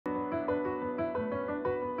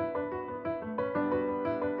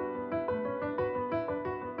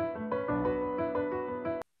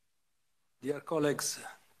Dear colleagues,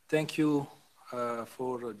 thank you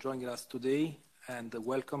for joining us today and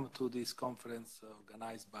welcome to this conference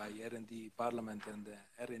organized by R&D Parliament and the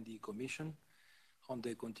R&D Commission on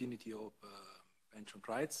the continuity of pension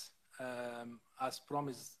rights. As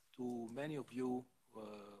promised to many of you,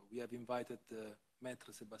 we have invited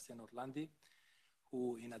Maître Sébastien Orlandi,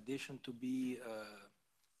 who in addition to be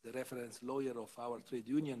the reference lawyer of our trade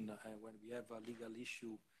union when we have a legal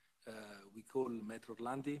issue we call Maître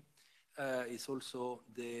Orlandi, is also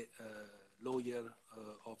the lawyer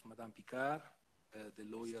of Madame Picard, the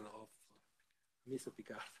lawyer of Mr.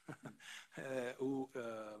 Picard, who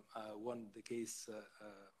won the case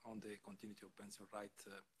on the continuity of pension right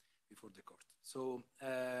before the court. So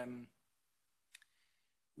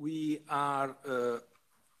we are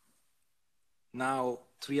now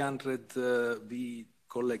 300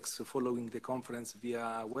 colleagues following the conference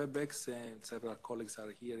via WebEx, and several colleagues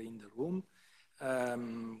are here in the room.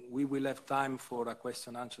 We will have time for a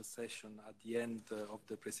question-answer session at the end of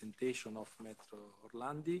the presentation of Maître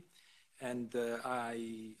Orlandi, and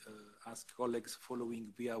I ask colleagues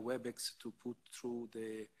following via WebEx to put through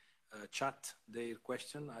the chat their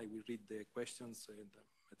question. I will read the questions and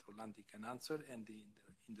Maître Orlandi can answer, and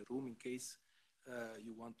in the room, in case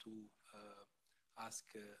you want to ask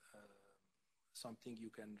something, you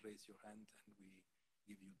can raise your hand and we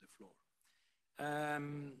give you the floor.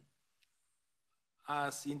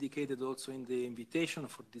 As indicated also in the invitation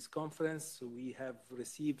for this conference, we have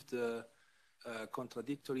received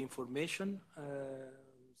contradictory information.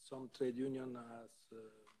 Some trade union has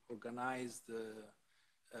organized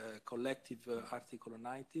collective Article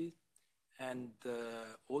 90, and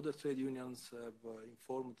other trade unions have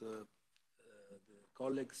informed the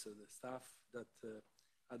colleagues, the staff, that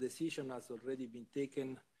a decision has already been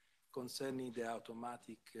taken concerning the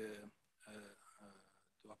automatic,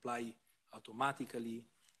 to apply automatically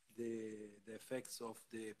the effects of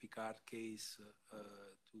the Picard case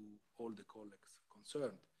to all the colleagues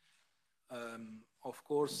concerned. Of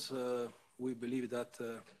course, we believe that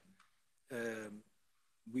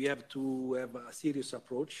we have to have a serious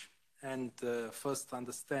approach and first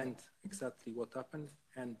understand exactly what happened,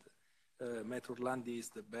 and Maître Orlandi is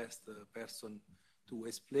the best person to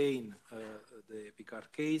explain the Picard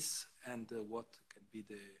case and what can be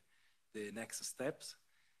the next steps.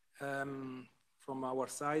 From our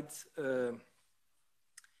side,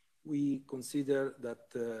 we consider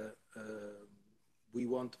that we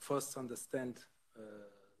want to first understand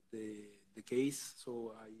the case.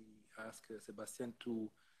 So I ask Sébastien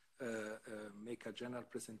to make a general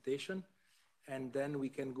presentation, and then we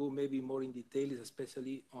can go maybe more in details,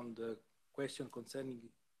 especially on the question concerning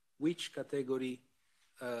which category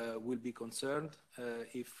will be concerned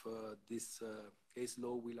if this case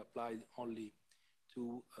law will apply only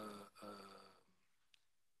to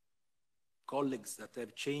colleagues that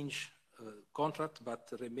have changed contract but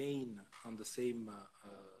remain on the same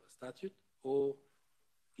statute, or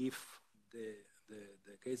if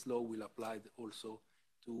the case law will apply also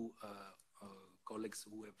to colleagues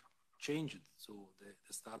who have changed. So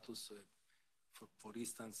the status, for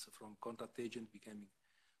instance, from contract agent becoming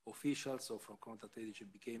officials, or from contract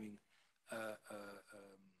agent becoming a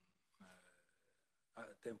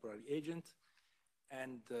temporary agent,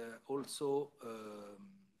 and also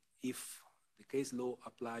if the case law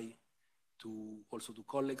apply to also to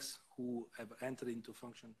colleagues who have entered into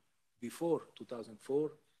function before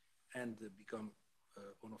 2004 and become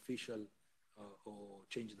unofficial or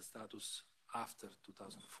change the status after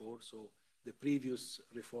 2004, so the previous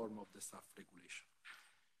reform of the staff regulation.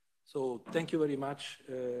 So thank you very much,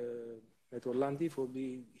 Maître Orlandi, for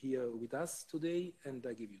being here with us today, and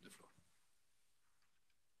I give you the floor.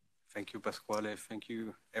 Thank you, Pasquale. Thank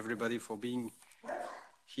you, everybody, for being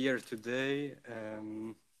here today.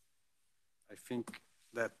 I think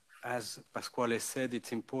that, as Pasquale said,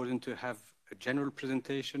 it's important to have a general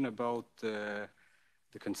presentation about the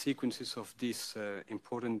consequences of this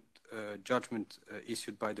important judgment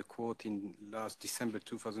issued by the court in last December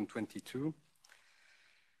 2022.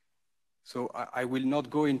 So I will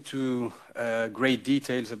not go into great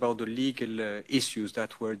details about the legal issues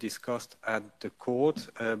that were discussed at the court,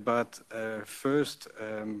 but first,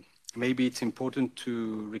 maybe it's important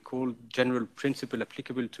to recall general principle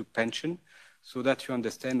applicable to pension so that you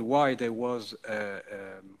understand why there was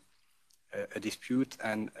a dispute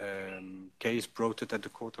and case brought at the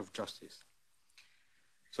Court of Justice.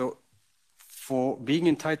 So for being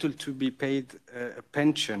entitled to be paid a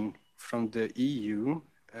pension from the EU,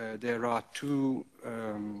 there are two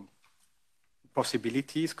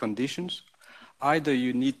possibilities, conditions. Either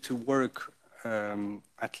you need to work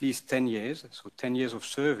at least 10 years, so 10 years of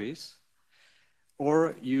service,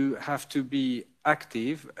 or you have to be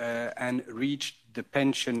active and reach the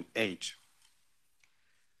pension age.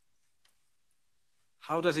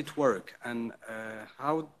 How does it work, and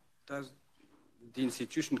how does the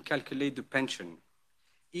institution calculate the pension?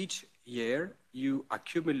 Each year, you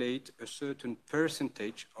accumulate a certain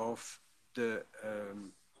percentage of the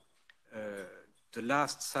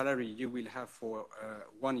last salary you will have for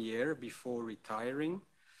 1 year before retiring,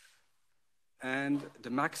 and the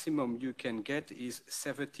maximum you can get is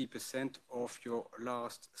 70% of your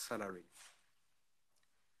last salary.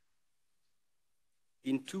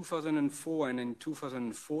 In 2004 and in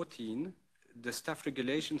 2014, the staff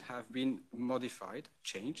regulations have been modified,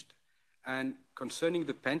 changed, and concerning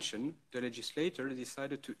the pension, the legislator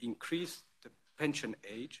decided to increase the pension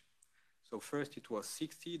age. So first it was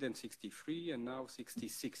 60, then 63, and now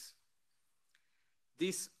 66.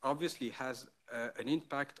 This obviously has an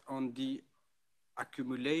impact on the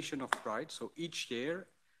accumulation of rights. So each year,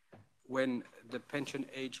 when the pension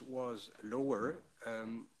age was lower,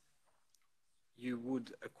 you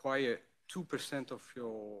would acquire 2% of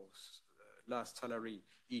your last salary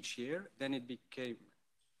each year. Then it became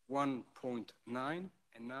 1.9,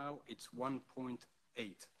 and now it's 1.8%.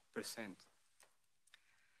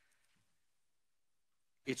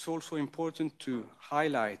 It's also important to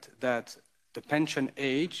highlight that the pension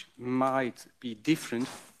age might be different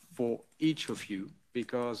for each of you,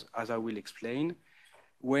 because, as I will explain,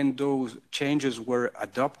 when those changes were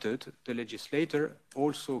adopted, the legislator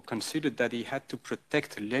also considered that he had to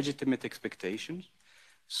protect legitimate expectations.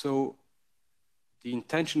 So the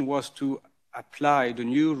intention was to apply the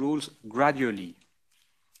new rules gradually.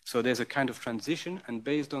 So there's a kind of transition, and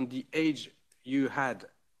based on the age you had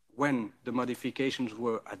when the modifications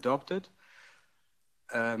were adopted,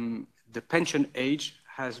 the pension age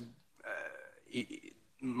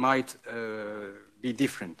might be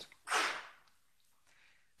different.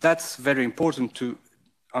 That's very important to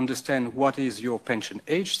understand what is your pension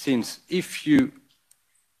age, since if you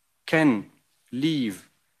can leave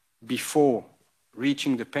before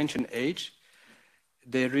reaching the pension age,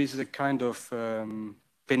 there is a kind of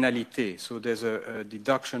penalty. So there's a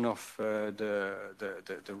deduction of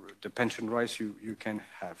the pension rights you can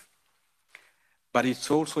have. But it's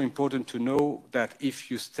also important to know that if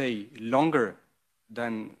you stay longer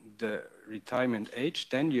than the retirement age,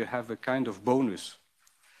 then you have a kind of bonus.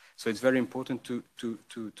 So it's very important to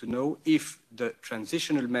know if the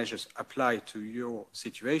transitional measures apply to your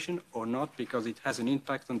situation or not, because it has an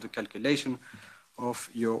impact on the calculation of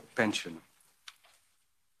your pension.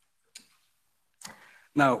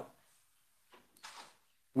 Now,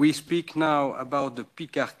 we speak now about the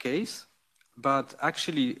Picard case, but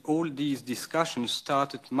actually all these discussions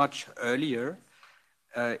started much earlier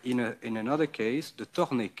in another case, the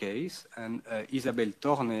Tornay case, and Isabelle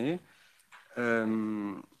Tornay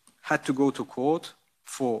had to go to court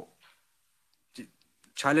for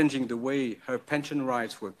challenging the way her pension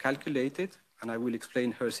rights were calculated, and I will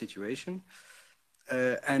explain her situation.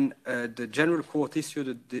 And the General Court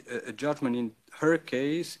issued a judgment in her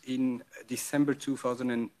case in December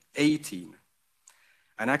 2018.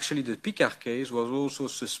 And actually the Picard case was also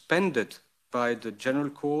suspended by the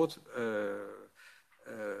General Court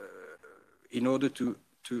in order to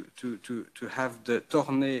have the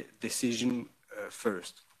Tornay decision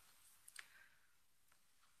first.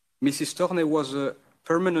 Mrs. Tornay was a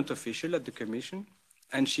permanent official at the Commission,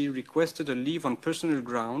 and she requested a leave on personal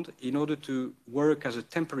ground in order to work as a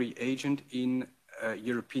temporary agent in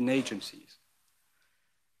European agencies.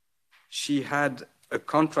 She had a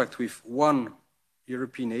contract with one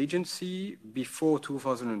European agency before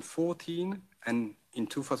 2014, and in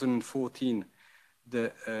 2014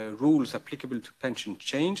 the rules applicable to pension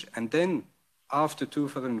changed, and then after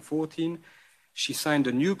 2014 she signed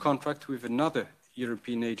a new contract with another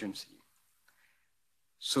European agency.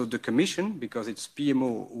 So the Commission, because it's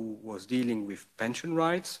PMO who was dealing with pension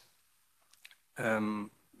rights,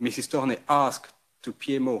 Mrs. Tornay asked to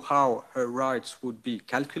PMO how her rights would be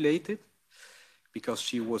calculated, because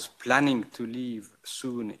she was planning to leave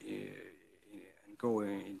soon and go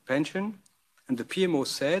in pension. And the PMO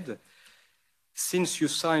said, since you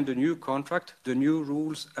signed a new contract, the new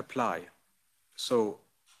rules apply. So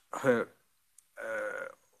her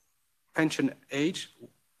pension age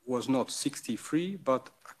was not 63, but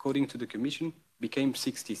according to the Commission, became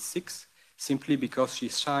 66, simply because she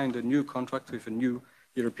signed a new contract with a new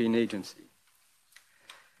European agency.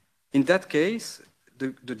 In that case,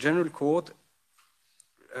 the General Court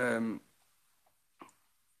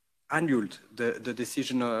annulled the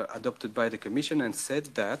decision adopted by the Commission and said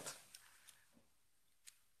that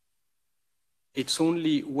it's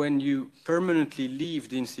only when you permanently leave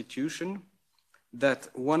the institution that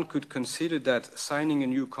one could consider that signing a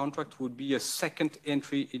new contract would be a second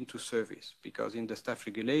entry into service, because in the staff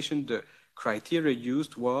regulation, the criteria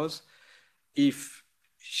used was if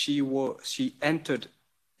she entered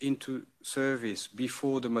into service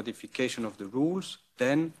before the modification of the rules,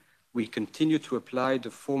 then we continue to apply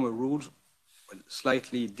the former rules,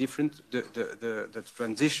 slightly different, the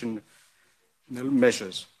transitional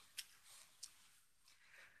measures.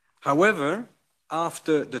 However,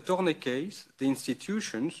 after the Tornay case, the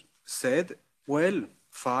institutions said, well,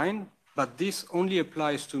 fine, but this only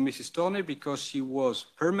applies to Mrs. Tornay because she was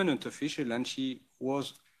permanent official and she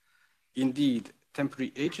was indeed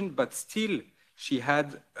temporary agent, but still she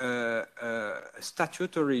had a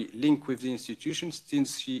statutory link with the institution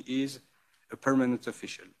since she is a permanent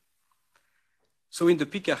official. So in the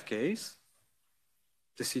Picard case,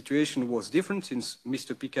 the situation was different since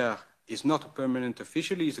Mr. Picard is not a permanent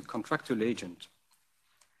official, he is a contractual agent.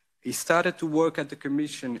 He started to work at the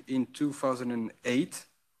Commission in 2008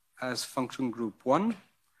 as Function Group 1.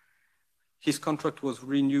 His contract was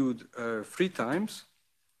renewed 3 times.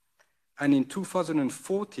 And in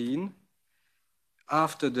 2014,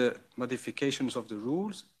 after the modifications of the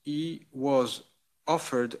rules, he was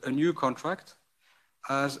offered a new contract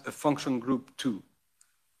as a Function Group 2.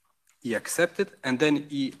 He accepted, and then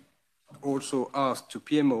he also asked to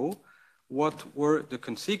PMO what were the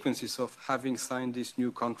consequences of having signed this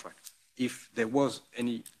new contract, if there was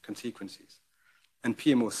any consequences. And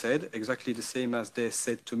PMO said, exactly the same as they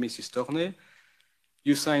said to Mrs. Tornay,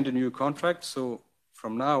 you signed a new contract, so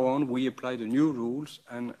from now on we apply the new rules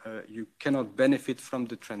and you cannot benefit from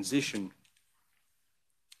the transition.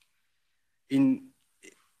 In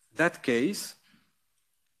that case,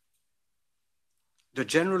 the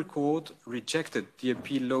General Court rejected the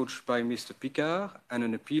appeal lodged by Mr. Picard, and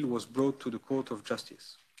an appeal was brought to the Court of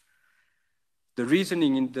Justice. The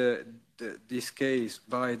reasoning in this case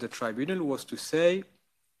by the tribunal was to say,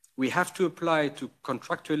 we have to apply to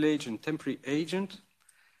contractual agent, temporary agent,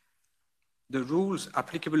 the rules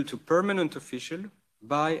applicable to permanent official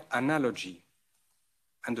by analogy.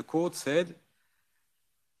 And the court said,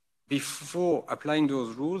 before applying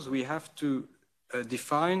those rules, we have to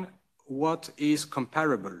define what is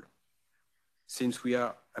comparable. Since we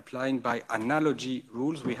are applying by analogy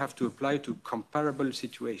rules, we have to apply to comparable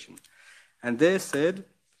situation. And they said,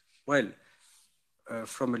 well,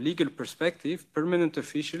 from a legal perspective, permanent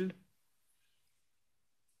official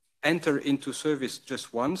enter into service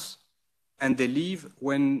just once, and they leave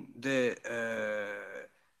when they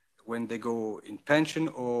go in pension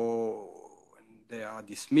or when they are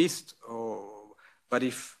dismissed. But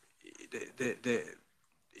if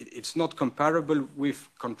it's not comparable with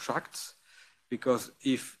contracts, because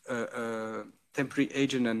if a temporary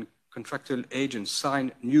agent and contractual agent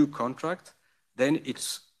sign new contract, then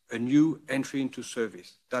it's a new entry into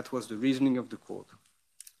service. That was the reasoning of the court.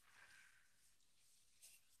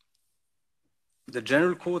 The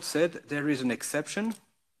General Court said there is an exception.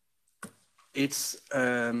 It's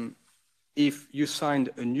if you signed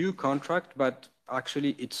a new contract, but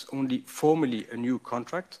actually it's only formally a new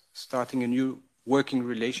contract, starting a new working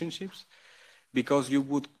relationships, because you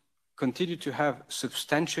would continue to have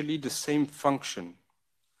substantially the same function.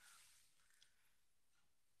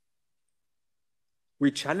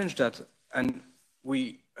 We challenged that, and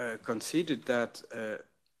we considered that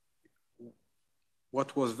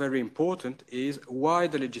what was very important is why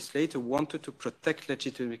the legislator wanted to protect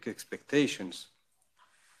legitimate expectations.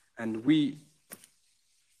 And we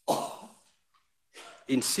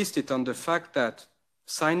insisted on the fact that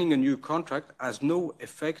signing a new contract has no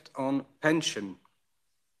effect on pension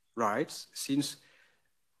rights, since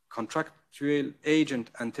contractual agent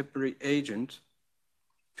and temporary agent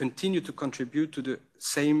continue to contribute to the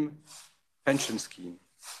same pension scheme.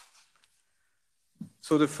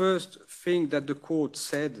 So the first thing that the court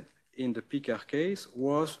said in the Picard case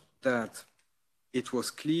was that it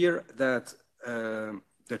was clear that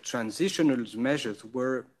the transitional measures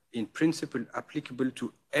were in principle applicable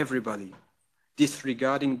to everybody,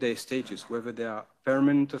 disregarding their status, whether they are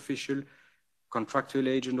permanent official, contractual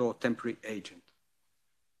agent, or temporary agent.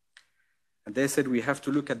 And they said we have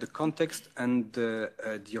to look at the context and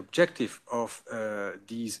the objective of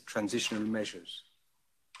these transitional measures.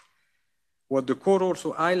 What the court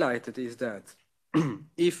also highlighted is that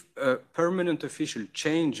if a permanent official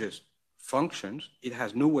changes functions, it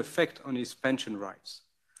has no effect on his pension rights.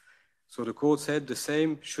 So the court said the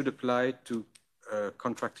same should apply to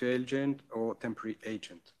contractual agent or temporary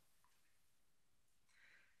agent.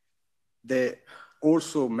 They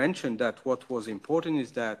also mentioned that what was important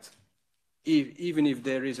is that even if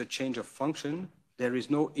there is a change of function, there is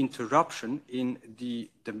no interruption in the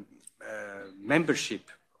membership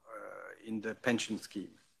in the pension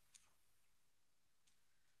scheme.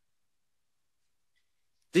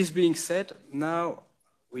 This being said, now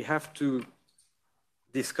we have to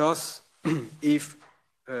discuss if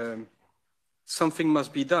something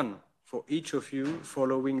must be done for each of you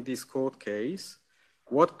following this court case.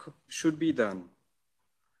 What should be done?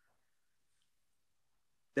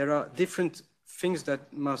 There are different things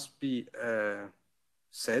that must be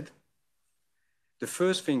said. The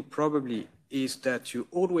first thing probably is that you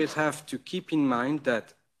always have to keep in mind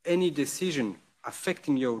that any decision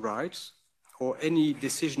affecting your rights or any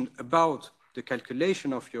decision about the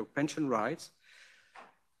calculation of your pension rights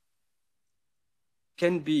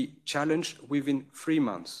can be challenged within 3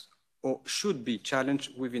 months, or should be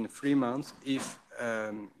challenged within 3 months if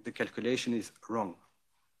the calculation is wrong.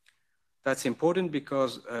 That's important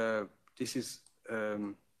because this is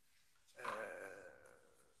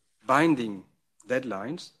binding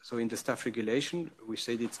deadlines. So in the staff regulation, we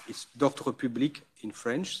said it's d'ordre public in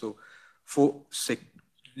French. So for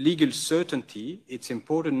legal certainty, it's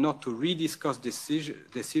important not to rediscuss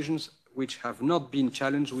decisions which have not been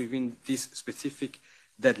challenged within this specific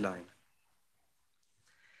deadline.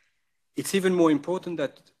 It's even more important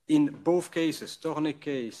that in both cases, Torne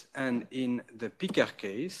case and in the Picard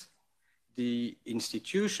case, the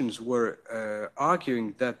institutions were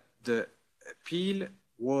arguing that the appeal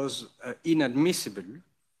was inadmissible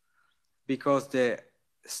because they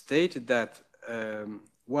stated that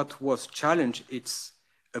what was challenged, it's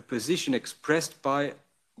a position expressed by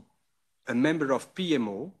a member of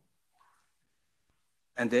PMO,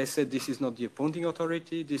 and they said this is not the appointing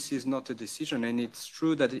authority, this is not a decision. And it's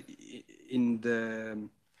true that in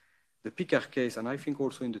the Picard case, and I think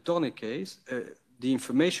also in the Torne case, the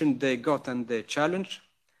information they got and they challenged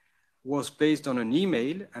was based on an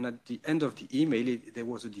email, and at the end of the email there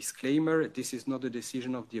was a disclaimer: this is not a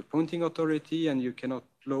decision of the appointing authority and you cannot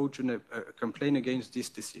lodge a complaint against this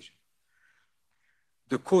decision.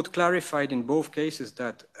 The court clarified in both cases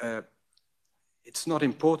that it's not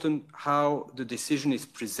important how the decision is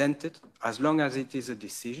presented as long as it is a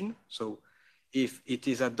decision. So if it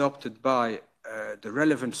is adopted by the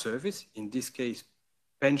relevant service, in this case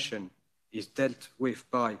pension is dealt with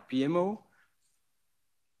by PMO,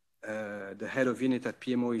 the head of unit at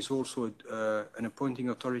PMO is also an appointing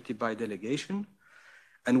authority by delegation.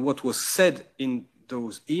 And what was said in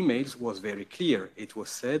those emails was very clear. It was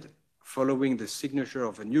said, following the signature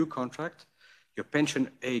of a new contract, your pension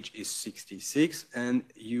age is 66 and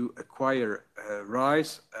you acquire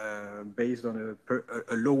rights based on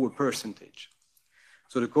a lower percentage.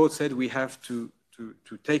 So the court said we have to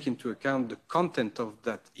take into account the content of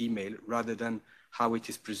that email rather than how it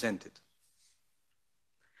is presented.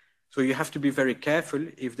 So you have to be very careful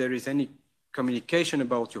if there is any communication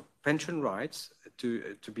about your pension rights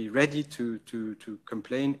to be ready to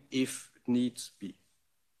complain if needs be.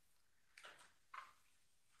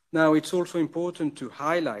 Now, it's also important to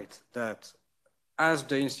highlight that as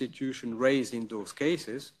the institution raised in those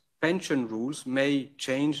cases, pension rules may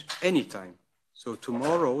change anytime. So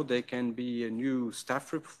tomorrow there can be a new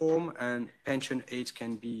staff reform and pension age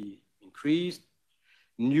can be increased,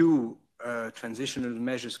 new transitional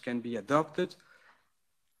measures can be adopted.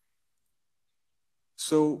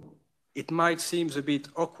 So it might seem a bit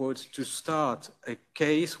awkward to start a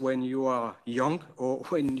case when you are young or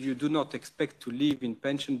when you do not expect to live in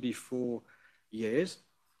pension before years,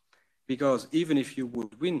 because even if you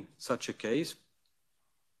would win such a case,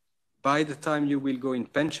 by the time you will go in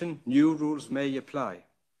pension, new rules may apply.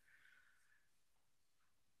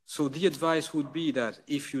 So the advice would be that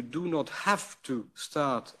if you do not have to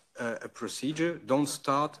start a procedure, don't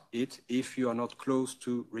start it if you are not close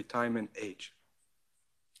to retirement age.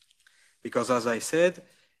 Because as I said,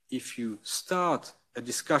 if you start a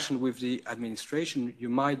discussion with the administration, you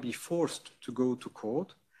might be forced to go to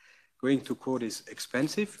court. Going to court is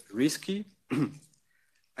expensive, risky,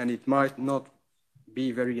 and it might not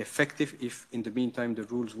be very effective if in the meantime the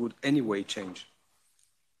rules would anyway change.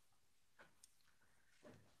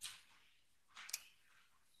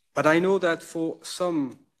 But I know that for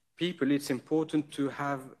some people it's important to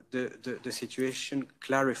have the situation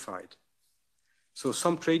clarified. So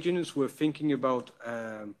some trade unions were thinking about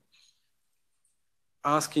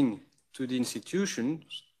asking to the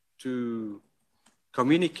institutions to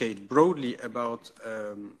communicate broadly about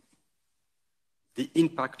the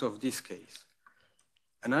impact of this case.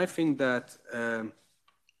 And I think that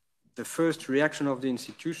the first reaction of the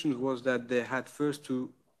institutions was that they had first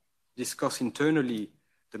to discuss internally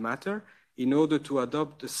the matter in order to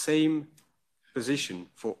adopt the same position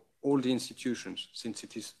for all the institutions, since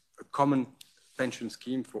it is a common pension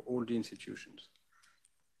scheme for all the institutions.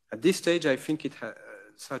 At this stage, I think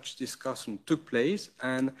such discussion took place,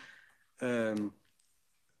 and the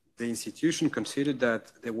institution considered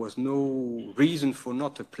that there was no reason for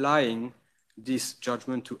not applying this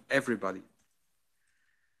judgment to everybody.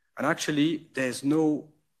 And actually, there's no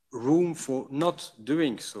room for not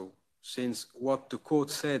doing so, since what the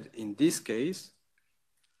court said in this case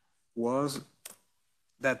was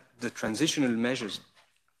that the transitional measures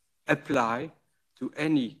apply to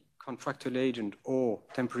any contractual agent or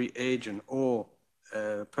temporary agent or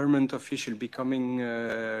permanent official becoming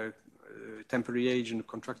temporary agent,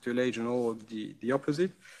 contractual agent, or the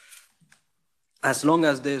opposite, as long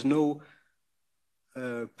as there's no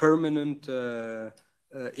permanent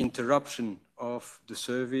interruption of the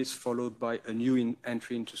service followed by a new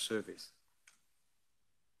entry into service.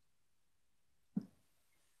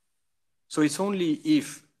 So it's only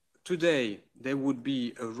if today there would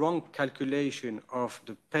be a wrong calculation of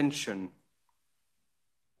the pension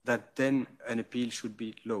that then an appeal should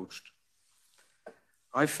be lodged.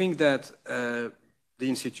 I think that the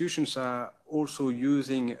institutions are also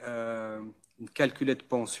using calculate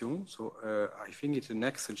pension. So I think it's an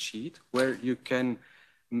Excel sheet where you can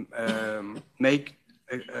make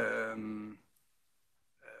a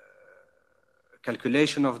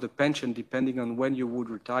calculation of the pension depending on when you would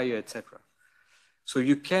retire, etc. So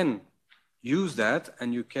you can use that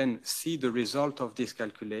and you can see the result of this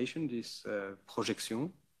calculation, this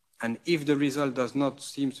projection. And if the result does not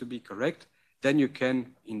seem to be correct, then you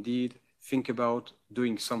can indeed think about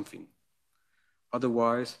doing something.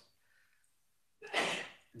 Otherwise,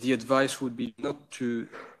 the advice would be not to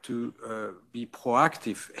be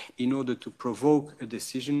proactive in order to provoke a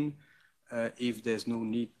decision if there's no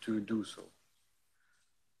need to do so.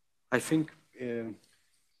 I think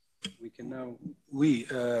we can now... Oui,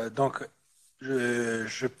 donc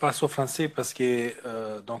je passe au français parce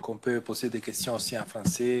que donc on peut poser des questions aussi en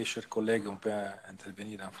français. Chers collègues, on peut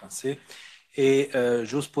intervenir en français. Et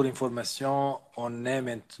juste pour information, on est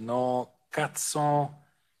maintenant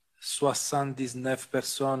 479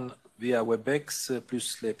 personnes via WebEx,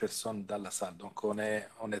 plus les personnes dans la salle. Donc, on est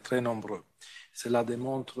très nombreux. Cela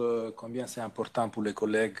démontre combien c'est important pour les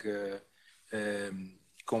collègues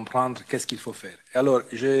comprendre qu'est-ce qu'il faut faire. Alors,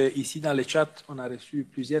 ici dans le chat, on a reçu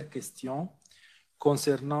plusieurs questions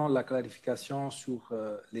concernant la clarification sur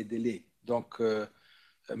les délais. Donc,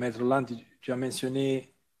 Maître Rolandi, tu as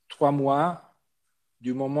mentionné 3 mois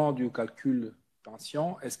du moment du calcul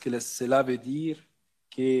pension. Est-ce que cela veut dire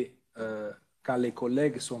que quand les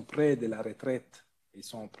collègues sont près de la retraite, ils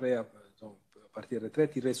sont prêts à partir de la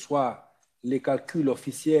retraite, ils reçoivent les calculs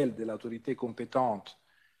officiels de l'autorité compétente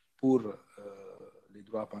pour les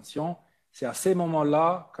droits à pension? C'est à ces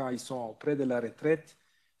moments-là, quand ils sont près de la retraite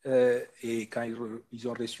et quand ils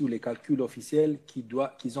ont reçu les calculs officiels,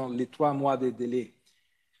 qu'ils ont les 3 mois de délai.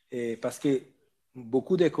 Et parce que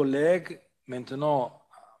beaucoup de collègues, maintenant,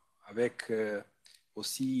 avec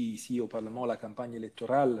aussi ici au Parlement la campagne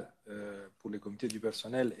électorale pour le comité du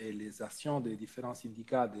personnel et les actions des différents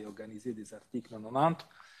syndicats d'organiser des articles 90,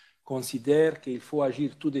 considèrent qu'il faut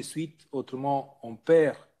agir tout de suite, autrement on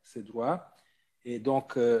perd ses droits. Et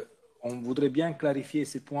donc, on voudrait bien clarifier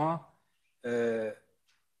ces points, quel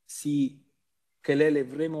est le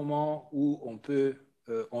vrai moment où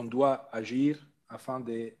on doit agir afin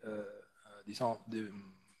de, disons, de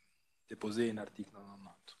déposer un article 90.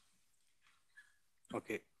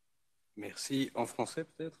 Ok, merci. En français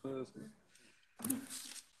peut-être.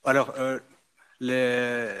 Alors,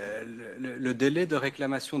 le délai de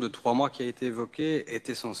réclamation de 3 mois qui a été évoqué est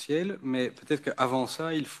essentiel, mais peut-être qu'avant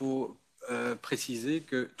ça, il faut préciser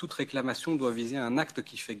que toute réclamation doit viser un acte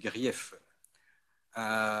qui fait grief.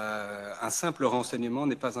 Un simple renseignement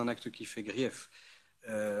n'est pas un acte qui fait grief.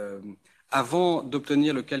 Avant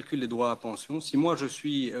d'obtenir le calcul des droits à pension, si moi je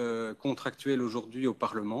suis contractuel aujourd'hui au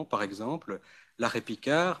Parlement, par exemple, l'arrêt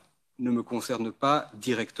Picard ne me concerne pas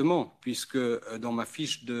directement, puisque dans ma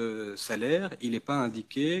fiche de salaire, il n'est pas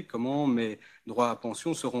indiqué comment mes droits à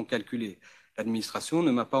pension seront calculés. L'administration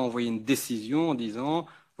ne m'a pas envoyé une décision en disant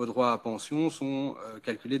 « vos droits à pension sont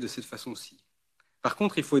calculés de cette façon-ci ». Par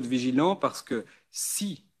contre, il faut être vigilant parce que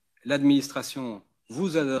si l'administration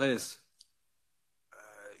vous adresse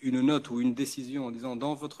une note ou une décision en disant «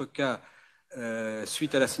 dans votre cas,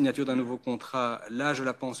 suite à la signature d'un nouveau contrat, l'âge de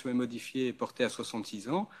la pension est modifié et porté à 66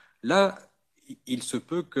 ans », là, il se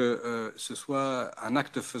peut que ce soit un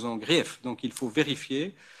acte faisant grief. Donc, il faut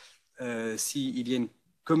vérifier s'il y a une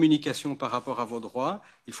communication par rapport à vos droits.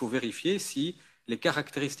 Il faut vérifier si les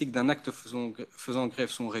caractéristiques d'un acte faisant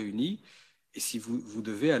grief sont réunies et si vous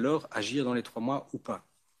devez alors agir dans les 3 mois ou pas.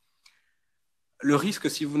 Le risque,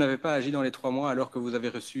 si vous n'avez pas agi dans les 3 mois alors que vous avez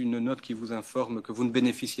reçu une note qui vous informe que vous ne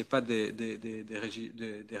bénéficiez pas des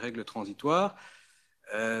règles transitoires,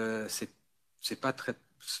 c'est pas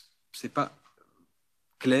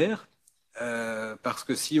clair, parce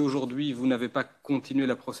que si aujourd'hui vous n'avez pas continué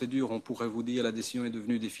la procédure, on pourrait vous dire la décision est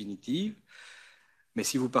devenue définitive. Mais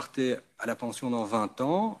si vous partez à la pension dans 20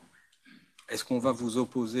 ans, est-ce qu'on va vous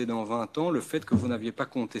opposer dans 20 ans le fait que vous n'aviez pas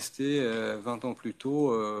contesté 20 ans plus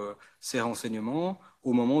tôt ces renseignements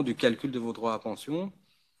au moment du calcul de vos droits à pension?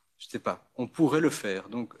 Je ne sais pas. On pourrait le faire.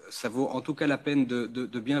 Donc, ça vaut en tout cas la peine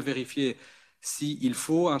de bien vérifier s'il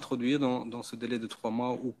faut introduire dans ce délai de 3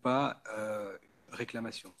 mois ou pas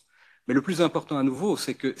réclamation. Mais le plus important à nouveau,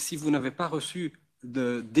 c'est que si vous n'avez pas reçu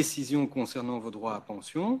de décision concernant vos droits à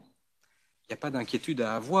pension, il n'y a pas d'inquiétude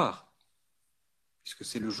à avoir, puisque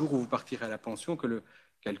c'est le jour où vous partirez à la pension que le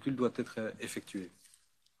calcul doit être effectué.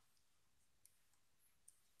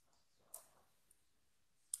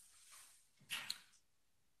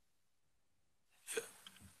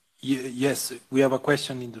 Yes, we have a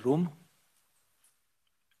question in the room.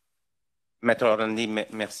 Maître ORLANDI,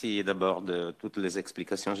 merci d'abord de toutes les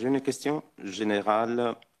explications. J'ai une question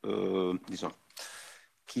générale, disons,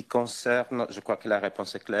 qui concerne, je crois que la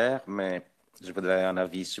réponse est claire, mais je voudrais un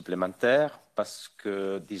avis supplémentaire parce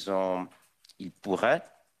que, disons, il pourrait,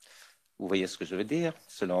 vous voyez ce que je veux dire,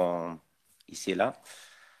 selon ici et là,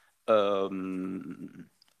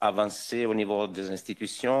 avancer au niveau des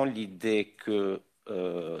institutions l'idée que,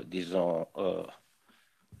 disons,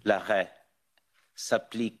 l'arrêt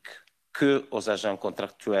s'applique que aux agents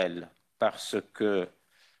contractuels parce que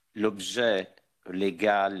l'objet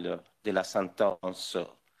légal de la sentence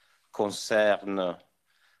concerne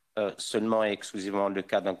seulement et exclusivement le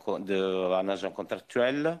cas d'un agent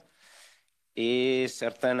contractuel, et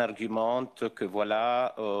certains argumentent que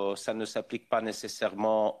voilà, ça ne s'applique pas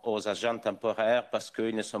nécessairement aux agents temporaires parce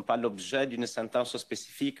qu'ils ne sont pas l'objet d'une sentence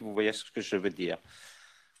spécifique. Vous voyez ce que je veux dire.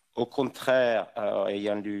 Au contraire,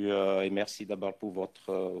 ayant lu, et merci d'abord pour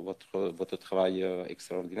votre travail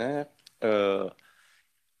extraordinaire,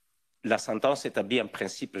 la sentence établit un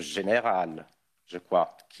principe général, je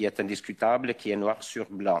crois, qui est indiscutable, qui est noir sur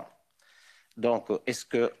blanc. Donc, est-ce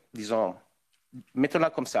que, disons, mettons-la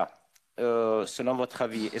comme ça, selon votre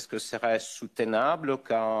avis, est-ce que ce serait soutenable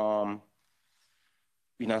quand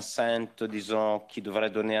une enceinte, disons, qui devrait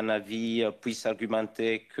donner un avis, puisse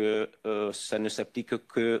argumenter que ça ne s'applique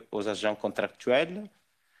qu'aux agents contractuels?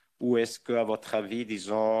 Ou est-ce qu'à votre avis,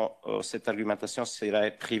 disons, cette argumentation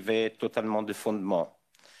serait privée totalement de fondement?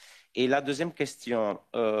 Et la deuxième question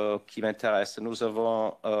qui m'intéresse, nous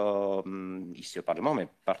avons, ici au Parlement, mais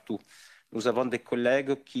partout, nous avons des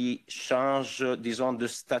collègues qui changent, disons, de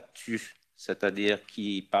statut, c'est-à-dire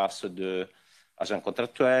qui passent de agent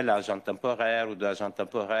contractuel à agent temporaire ou d'agent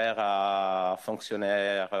temporaire à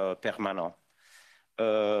fonctionnaire permanent.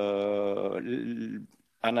 Un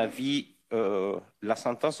avis, la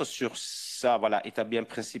sentence sur ça, voilà, établit un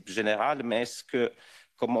principe général, mais est-ce que,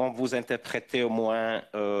 comment vous interprétez au moins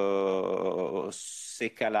ces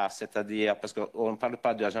cas-là, c'est-à-dire, parce qu'on ne parle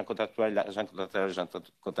pas d'agent contractuel, agent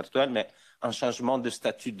contractuel, mais un changement de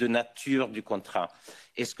statut, de nature du contrat.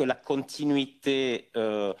 Est-ce que la continuité,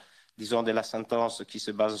 disons, de la sentence qui se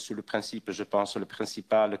base sur le principe, je pense, le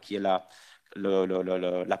principal, qui est la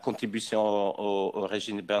contribution au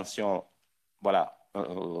régime de pension, voilà,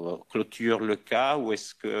 clôture le cas, ou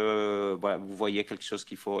est-ce que voilà, vous voyez quelque chose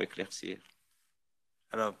qu'il faut éclaircir?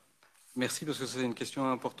 Alors, merci, parce que c'est une question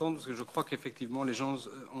importante, parce que je crois qu'effectivement, les gens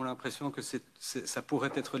ont l'impression que ça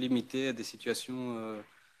pourrait être limité à des situations...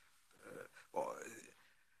 bon,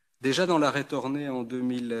 déjà dans l'arrêt Tornet en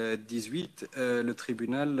 2018, le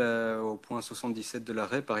tribunal, au point 77 de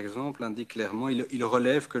l'arrêt, par exemple, indique clairement, il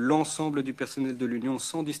relève que l'ensemble du personnel de l'Union,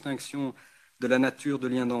 sans distinction de la nature de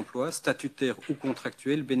lien d'emploi, statutaire ou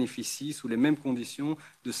contractuel, bénéficie sous les mêmes conditions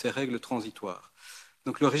de ces règles transitoires.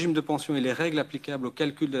 Donc le régime de pension et les règles applicables au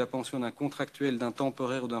calcul de la pension d'un contractuel, d'un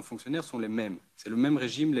temporaire ou d'un fonctionnaire sont les mêmes. C'est le même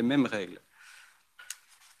régime, les mêmes règles.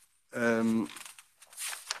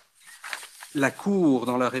 La Cour,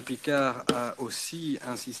 dans l'arrêt Picard, a aussi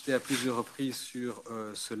insisté à plusieurs reprises sur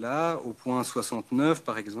cela, au point 69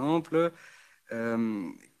 par exemple,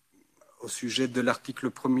 au sujet de l'article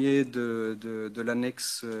 1er de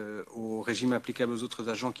l'annexe au régime applicable aux autres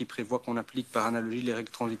agents qui prévoit qu'on applique par analogie les règles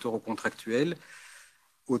transitoires aux contractuels,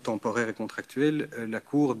 aux temporaires et contractuels. La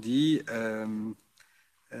Cour dit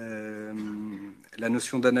la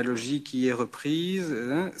notion d'analogie qui est reprise,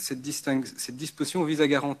 cette disposition vise à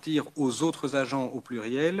garantir aux autres agents au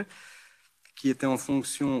pluriel qui étaient en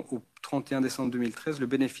fonction au 31 décembre 2013 le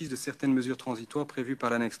bénéfice de certaines mesures transitoires prévues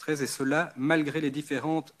par l'annexe 13, et cela malgré les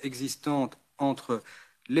différentes existantes entre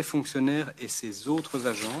les fonctionnaires et ses autres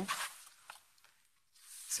agents.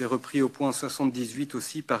 C'est repris au point 78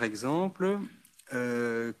 aussi, par exemple,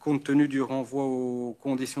 compte tenu du renvoi aux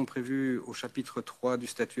conditions prévues au chapitre 3 du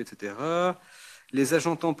statut, etc. Les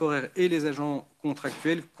agents temporaires et les agents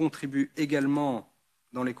contractuels contribuent également,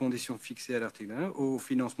 dans les conditions fixées à l'article 1, au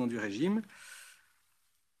financement du régime.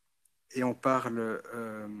 Et on parle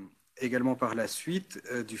également par la suite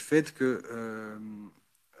du fait que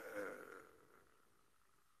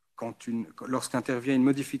lorsqu'intervient une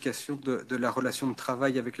modification de la relation de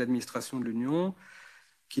travail avec l'administration de l'Union,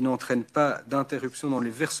 qui n'entraîne pas d'interruption dans les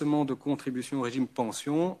versements de contributions au régime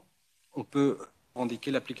pension, on peut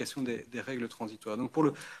indiquer l'application des règles transitoires. Donc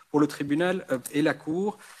pour le tribunal et la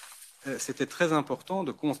Cour, c'était très important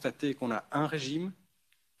de constater qu'on a un régime,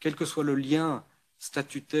 quel que soit le lien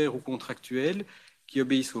statutaire ou contractuel, qui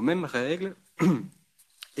obéissent aux mêmes règles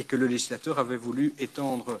et que le législateur avait voulu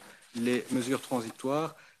étendre les mesures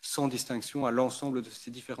transitoires sans distinction à l'ensemble de ces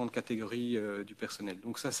différentes catégories du personnel.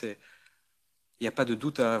 Donc ça, il n'y a pas de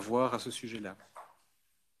doute à avoir à ce sujet-là.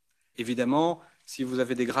 Évidemment, si vous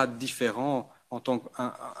avez des grades différents en tant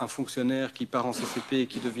qu'un fonctionnaire qui part en CCP et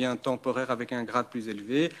qui devient temporaire avec un grade plus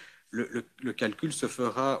élevé, le calcul se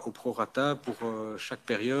fera au prorata pour chaque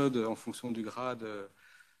période en fonction du grade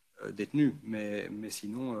détenu. Mais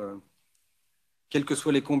sinon, quelles que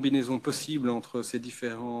soient les combinaisons possibles entre ces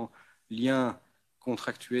différents liens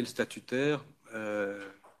contractuels, statutaires,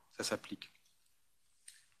 ça s'applique.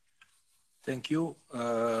 Thank you.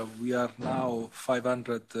 We are now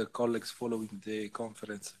 500 colleagues following the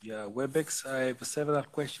conference via WebEx. I have several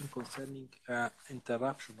questions concerning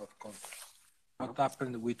interruption of contracts. What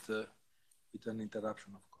happened with an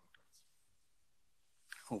interruption of contracts?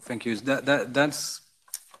 Oh, thank you.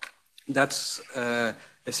 That's a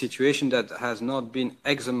situation that has not been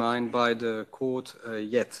examined by the court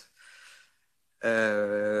yet.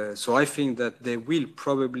 So I think that there will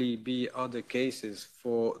probably be other cases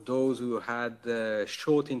for those who had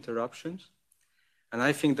short interruptions. And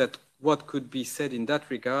I think that what could be said in that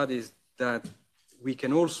regard is that we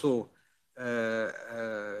can also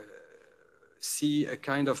see a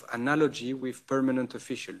kind of analogy with permanent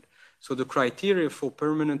official. So the criteria for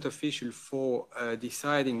permanent official for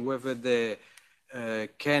deciding whether they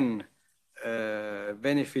can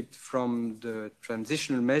benefit from the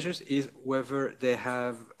transitional measures is whether they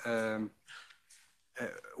have,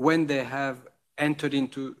 when they have entered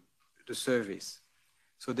into the service.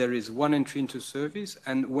 So there is one entry into service,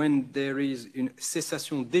 and when there is une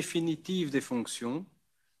cessation définitive des fonctions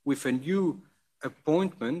with a new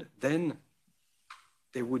appointment, then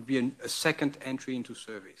there would be a second entry into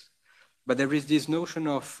service. But there is this notion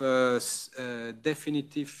of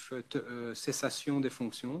definitive cessation des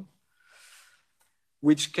fonctions,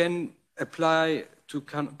 which can apply to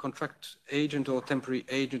contract agent or temporary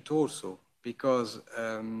agent also, because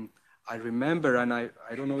I remember, and I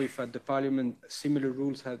don't know if at the Parliament similar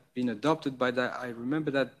rules have been adopted, but I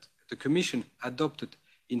remember that the Commission adopted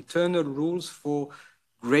internal rules for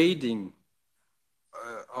grading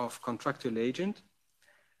of contractual agent,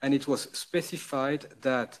 and it was specified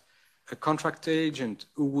that a contract agent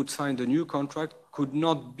who would sign the new contract could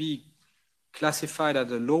not be classified at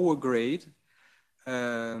a lower grade.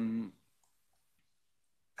 And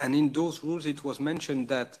in those rules, it was mentioned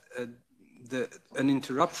that an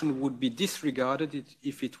interruption would be disregarded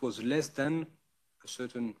if it was less than a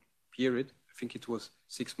certain period. I think it was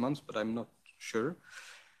 6 months, but I'm not sure.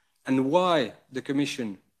 And why the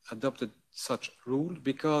Commission adopted such rule?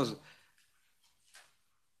 Because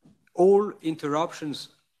all interruptions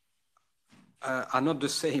are not the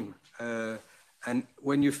same. And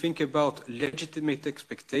when you think about legitimate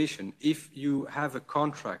expectation, if you have a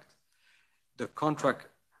contract, the contract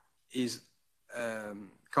is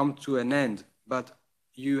come to an end, but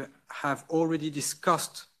you have already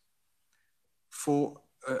discussed for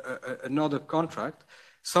another contract,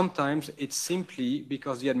 sometimes it's simply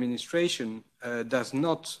because the administration does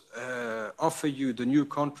not offer you the new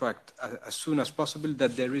contract as soon as possible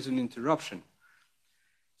that there is an interruption.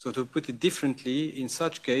 So to put it differently, in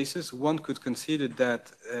such cases, one could consider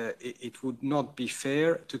that it would not be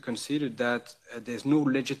fair to consider that there's no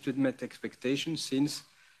legitimate expectation, since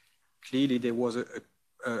clearly there was a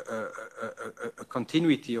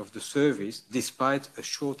continuity of the service despite a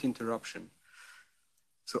short interruption.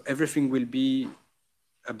 So everything will be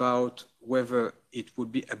about whether it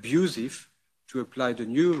would be abusive to apply the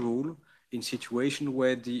new rule in situation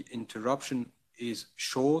where the interruption is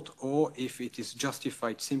short, or if it is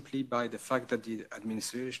justified simply by the fact that the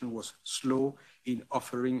administration was slow in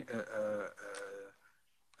offering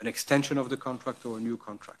an extension of the contract or a new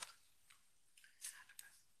contract.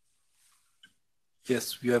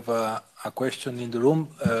 Yes, we have a question in the room.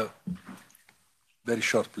 Very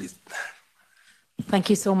short, please.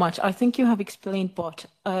 Thank you so much. I think you have explained, but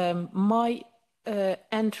my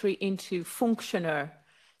entry into functioner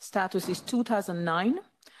status is 2009,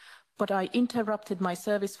 but I interrupted my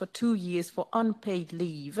service for 2 years for unpaid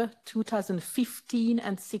leave, 2015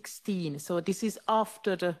 and 16. So this is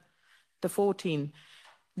after the 14.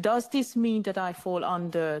 Does this mean that I fall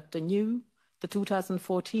under the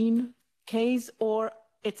 2014 case, or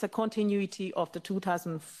it's a continuity of the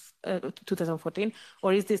 2014,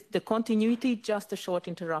 or is this the continuity, just a short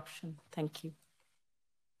interruption? Thank you.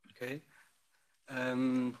 Okay.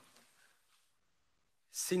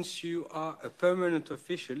 Since you are a permanent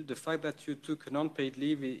official, the fact that you took an unpaid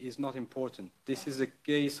leave is not important. This is a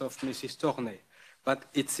case of Mrs. Tornay. But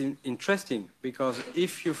it's interesting because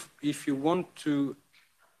if you want to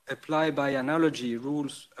apply by analogy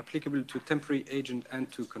rules applicable to temporary agent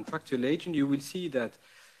and to contractual agent, you will see that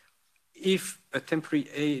if a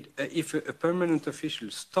permanent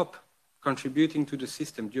official stop contributing to the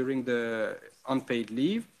system during the unpaid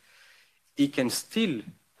leave, he can still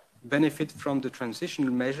benefit from the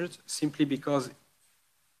transitional measures simply because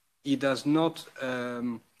he does not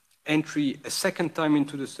entry a second time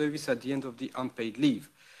into the service at the end of the unpaid leave.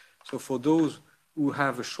 So for those who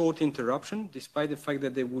have a short interruption, despite the fact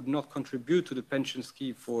that they would not contribute to the pension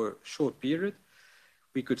scheme for a short period,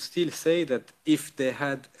 we could still say that if they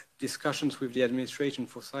had discussions with the administration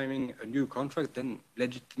for signing a new contract, then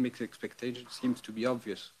legitimate expectation seems to be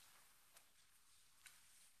obvious.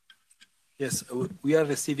 Yes, we are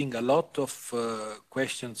receiving a lot of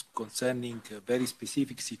questions concerning a very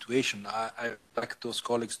specific situation. I like those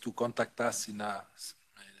colleagues to contact us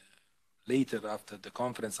later after the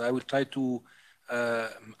conference. I will try to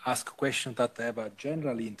ask questions that have a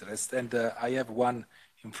general interest, and I have one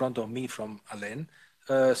in front of me from Alain.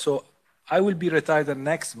 So I will be retired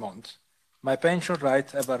next month. My pension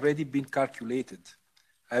rights have already been calculated.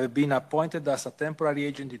 I have been appointed as a temporary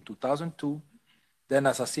agent in 2002, then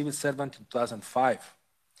as a civil servant in 2005.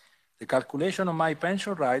 The calculation of my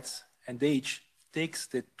pension rights and age takes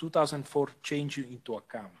the 2004 change into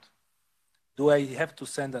account. Do I have to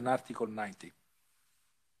send an Article 90?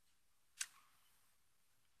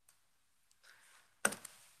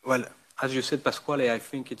 Well, as you said, Pasquale, I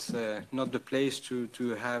think it's not the place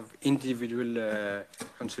to have individual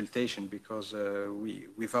consultation because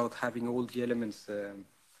without having all the elements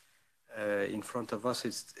in front of us,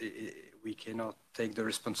 we cannot take the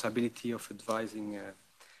responsibility of advising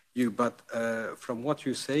you. But from what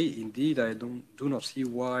you say, indeed, I do not see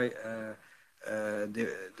why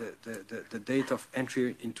the date of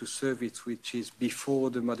entry into service, which is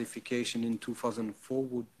before the modification in 2004,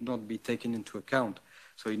 would not be taken into account.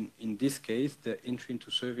 So in this case, the entry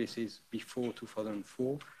into service is before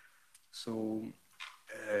 2004. So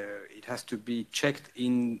it has to be checked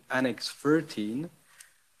in Annex 13.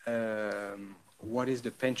 What is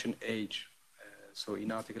the pension age? So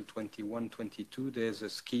in Article 21, 22, there's a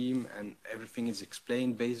scheme and everything is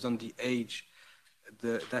explained based on the age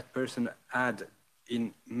that person had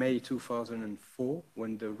in May 2004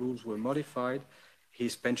 when the rules were modified.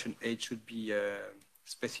 His pension age should be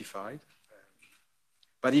specified.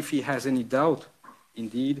 But if he has any doubt,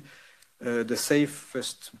 indeed, the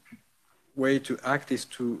safest way to act is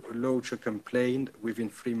to lodge a complaint within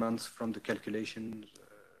 3 months from the calculation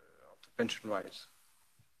of the pension rights.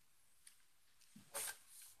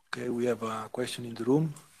 Okay, we have a question in the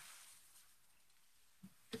room.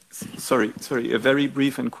 Sorry, a very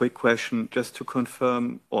brief and quick question, just to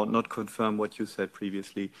confirm or not confirm what you said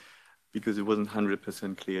previously, because it wasn't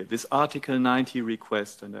 100% clear. This Article 90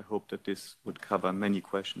 request, and I hope that this would cover many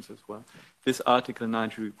questions as well. This Article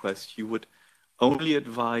 90 request, you would only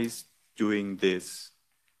advise doing this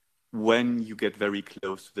when you get very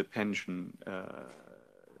close to the pension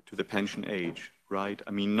age, right?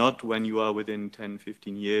 I mean, not when you are within 10,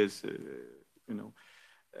 15 years,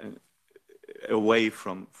 away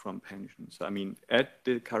from pension. So, I mean, at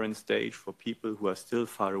the current stage, for people who are still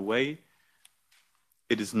far away,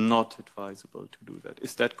 it is not advisable to do that.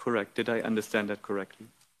 Is that correct? Did I understand that correctly?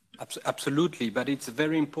 Absolutely, but it's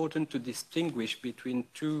very important to distinguish between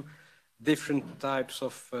two different types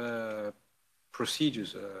of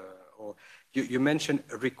procedures. Or you mentioned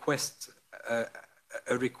a request.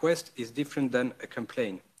 A request is different than a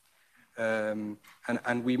complaint. And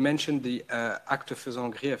we mentioned the acte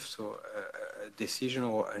faisant grief, so a decision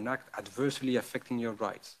or an act adversely affecting your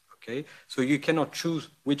rights. Okay, so you cannot choose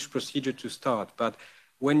which procedure to start, but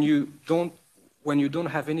when you don't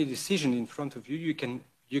have any decision in front of you, you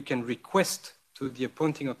can request to the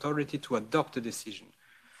appointing authority to adopt a decision.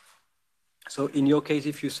 So in your case,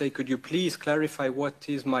 if you say, could you please clarify what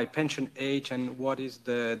is my pension age and what is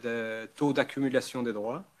the taux d'accumulation des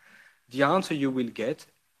droits, the answer you will get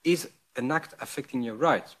is an act affecting your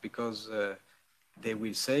rights, because they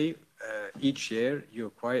will say each year you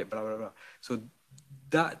acquire blah, blah, blah. So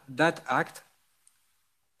that act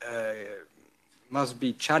must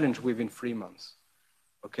be challenged within 3 months,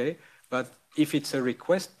 okay? But if it's a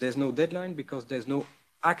request, there's no deadline because there's no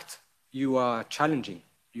act you are challenging.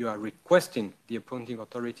 You are requesting the appointing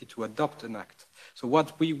authority to adopt an act. So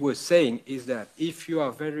what we were saying is that if you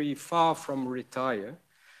are very far from retire,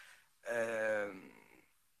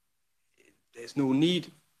 there's no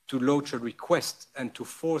need to lodge a request and to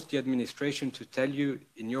force the administration to tell you,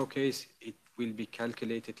 in your case, it will be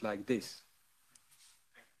calculated like this.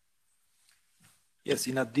 Yes,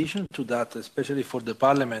 in addition to that, especially for the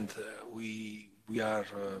Parliament, the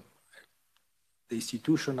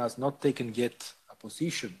institution has not taken yet a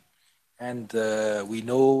position, and we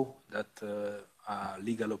know that a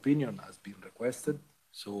legal opinion has been requested,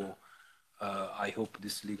 so I hope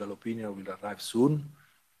this legal opinion will arrive soon,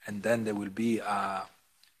 and then there will be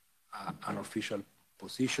an official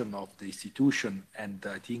position of the institution, and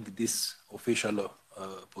I think this official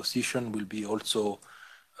position will be also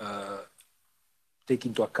take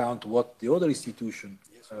into account what the other institution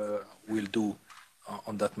will do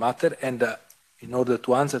on that matter. And in order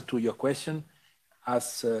to answer to your question,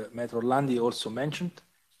 as Maître ORLANDI also mentioned,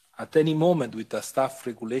 at any moment with a staff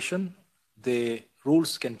regulation, the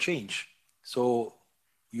rules can change. So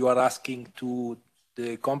you are asking to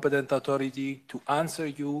the competent authority to answer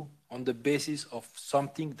you on the basis of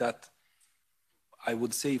something that I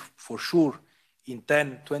would say for sure in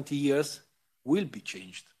 10, 20 years will be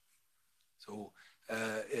changed. So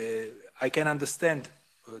I can understand,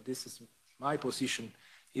 this is my position,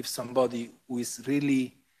 if somebody who is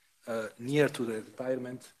really near to the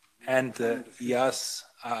retirement and he has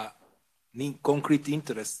a concrete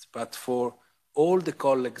interest, but for all the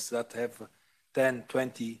colleagues that have 10,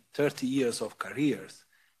 20, 30 years of careers,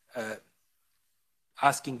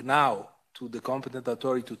 asking now to the competent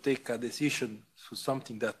authority to take a decision for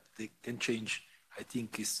something that they can change, I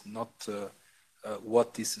think is not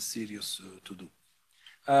what is serious to do.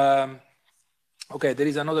 Okay, there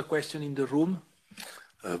is another question in the room.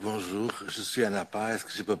 Bonjour, je suis un APA. Est-ce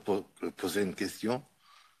que je peux poser une question?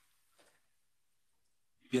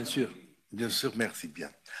 Bien sûr. Bien sûr, merci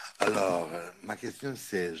bien. Alors, ma question,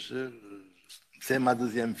 c'est ma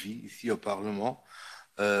deuxième vie ici au Parlement.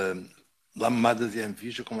 Dans ma deuxième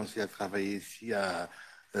vie, j'ai commencé à travailler ici en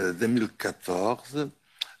 2014.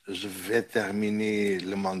 Je vais terminer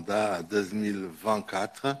le mandat en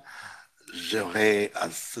 2024. J'aurai à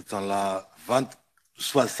ce temps-là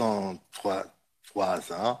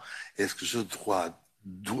 63 ans. Est-ce que je dois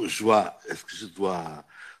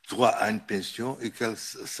droit à une pension et quel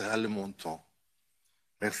sera le montant?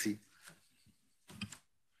 Merci.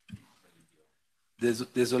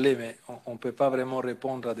 Désolé, mais on ne peut pas vraiment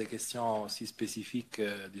répondre à des questions si spécifiques.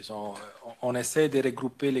 Disons, on essaie de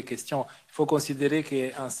regrouper les questions. Il faut considérer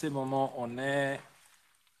qu'en ce moment,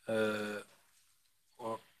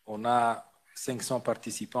 on a 500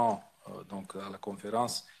 participants donc à la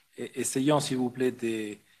conférence. Et essayons, s'il vous plaît,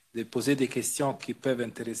 de poser des questions qui peuvent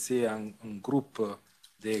intéresser un groupe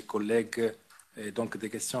de collègues, et donc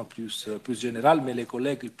des questions plus générales, mais les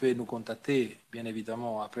collègues peuvent nous contacter, bien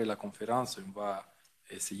évidemment, après la conférence. On va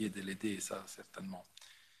essayer de l'aider, ça, certainement.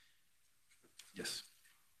 Yes.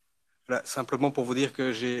 Voilà, simplement pour vous dire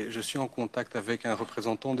que je suis en contact avec un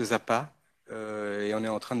représentant des APA et on est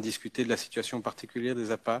en train de discuter de la situation particulière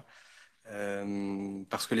des APA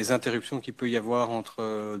parce que les interruptions qu'il peut y avoir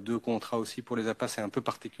entre deux contrats aussi pour les APA, c'est un peu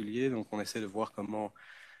particulier, donc on essaie de voir comment,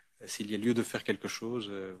 s'il y a lieu de faire quelque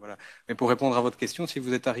chose. Voilà. Mais pour répondre à votre question, si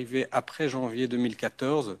vous êtes arrivé après janvier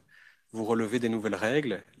 2014, vous relevez des nouvelles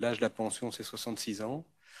règles. L'âge de la pension, c'est 66 ans.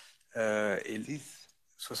 Et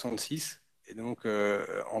 66. Et donc,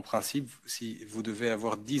 en principe, si vous devez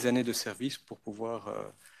avoir 10 années de service pour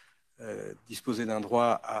pouvoir disposer d'un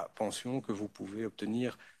droit à pension que vous pouvez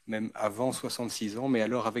obtenir même avant 66 ans, mais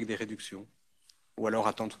alors avec des réductions. Ou alors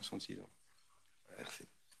attendre 66 ans. Merci.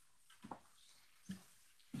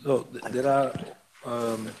 So there are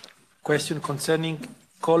questions concerning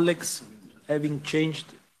colleagues having changed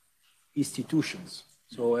institutions.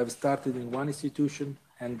 So have started in one institution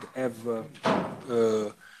and have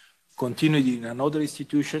continued in another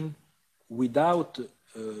institution without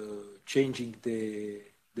changing the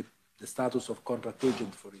status of contract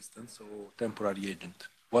agent, for instance, or temporary agent.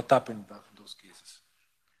 What happened in those cases?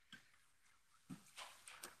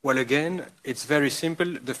 Well, again, it's very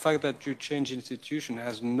simple. The fact that you change institution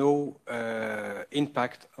has no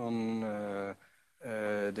impact on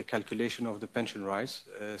the calculation of the pension rights.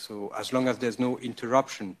 So as long as there's no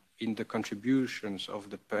interruption in the contributions of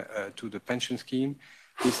to the pension scheme,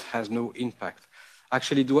 this has no impact.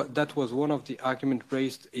 Actually, that was one of the arguments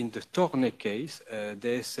raised in the Torne case.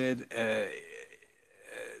 They said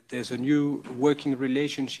there's a new working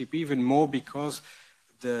relationship, even more because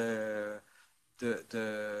the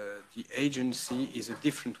agency is a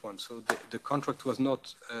different one. So the contract was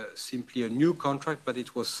not simply a new contract, but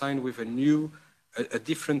it was signed with a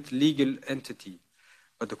different legal entity.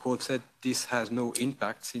 But the court said this has no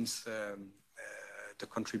impact since the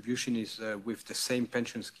contribution is with the same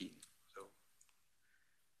pension scheme. So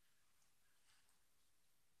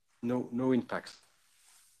no impact.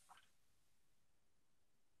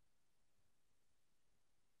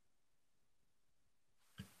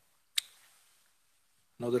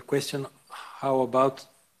 Another question, how about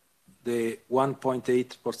the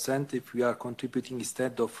 1.8% if we are contributing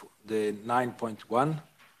instead of the 9.1?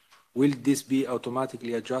 Will this be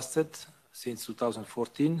automatically adjusted since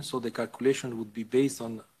 2014? So the calculation would be based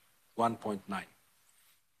on 1.9.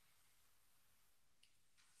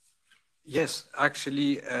 Yes,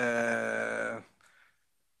 actually, the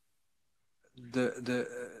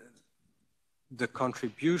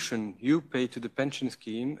contribution you pay to the pension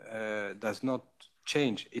scheme does not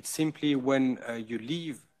change. It's simply when you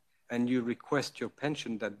leave and you request your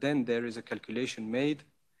pension that then there is a calculation made,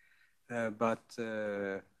 but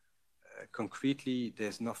concretely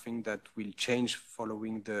there's nothing that will change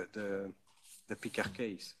following the Picard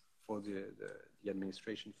case for the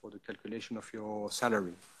administration for the calculation of your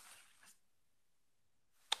salary.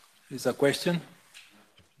 Is a question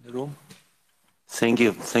in the room? Thank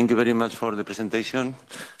you. Thank you very much for the presentation.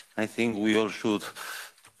 I think we all should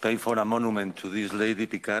pay for a monument to this lady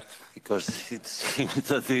Picard, because it seems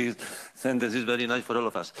that this sentence is very nice for all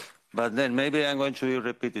of us. But then maybe I'm going to be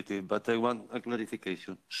repetitive, but I want a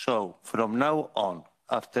clarification. So from now on,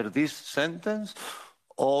 after this sentence,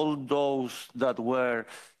 all those that were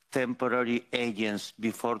temporary agents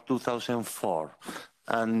before 2004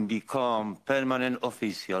 and become permanent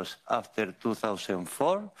officials after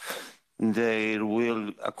 2004, they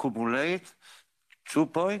will accumulate 2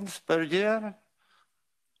 points per year?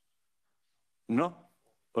 No?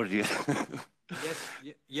 Or yes?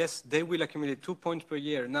 Yes, they will accumulate 2 points per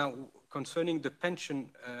year. Now, concerning the pension,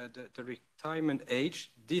 the retirement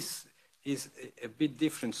age, this is a bit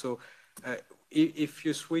different. So if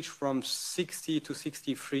you switch from 60 to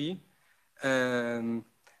 63,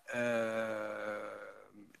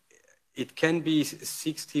 it can be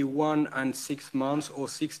 61 and 6 months or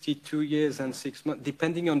 62 years and 6 months,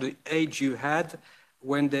 depending on the age you had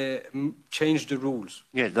when they changed the rules.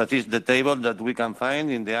 Yes, that is the table that we can find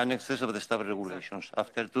in the annexes of the staff regulations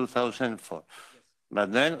after 2004. Yes.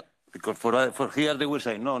 But then, because for here they will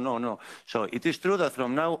say, no. So it is true that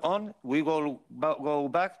from now on, we go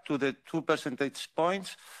back to the 2 percentage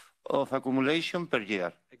points of accumulation per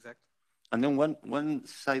year. Exactly. And then one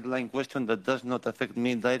sideline question that does not affect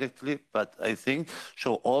me directly, but I think,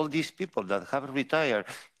 so all these people that have retired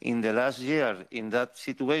in the last year in that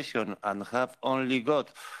situation and have only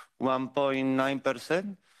got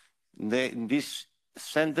 1.9%, this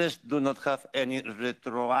sentence do not have any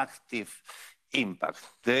retroactive impact.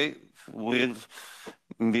 They will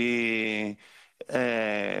be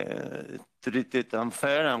treated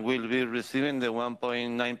unfair and will be receiving the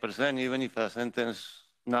 1.9%, even if a sentence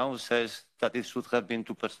now says that it should have been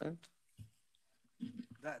 2%?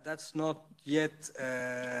 That's not yet,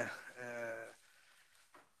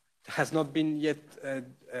 has not been yet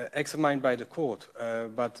examined by the court.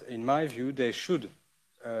 But in my view, they should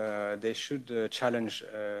challenge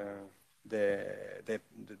the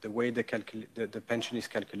way the pension is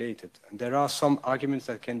calculated. And there are some arguments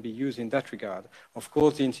that can be used in that regard. Of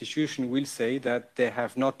course, the institution will say that they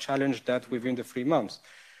have not challenged that within the 3 months.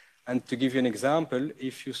 And to give you an example,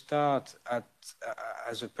 if you start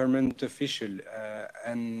as a permanent official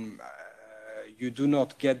and you do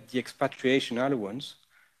not get the expatriation allowance,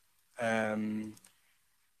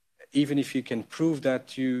 even if you can prove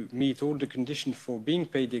that you meet all the conditions for being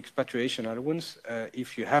paid the expatriation allowance,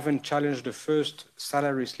 if you haven't challenged the first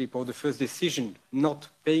salary slip or the first decision not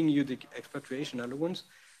paying you the expatriation allowance,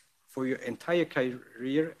 for your entire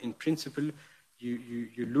career, in principle,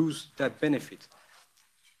 you lose that benefit.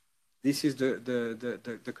 This is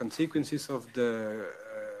the consequences of the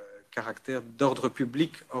caractère d'ordre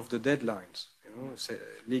public of the deadlines,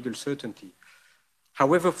 legal certainty.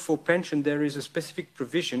 However, for pension, there is a specific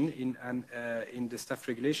provision in the staff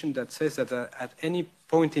regulation that says that at any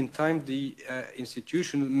point in time, the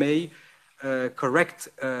institution may correct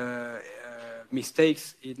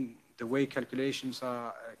mistakes in the way calculations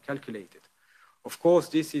are calculated. Of course,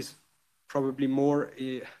 this is probably more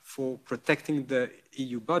for protecting the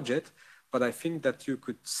EU budget, but I think that you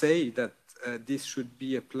could say that this should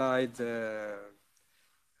be applied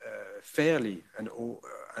fairly, and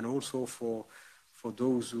also for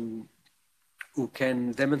those who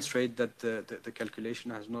can demonstrate that the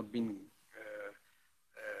calculation has not been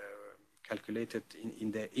calculated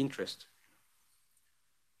in their interest.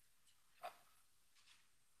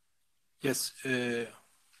 Yes,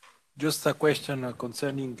 just a question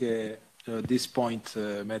concerning this point,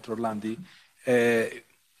 Maître ORLANDI.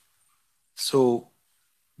 So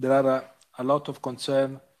there are a lot of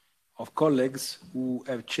concern of colleagues who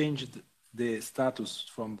have changed the status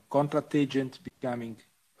from contract agent becoming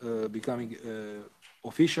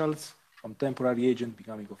officials, from temporary agent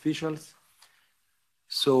becoming officials.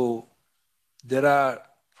 So there are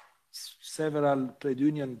several trade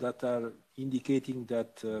unions that are indicating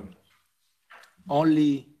that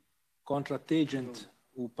only contract agent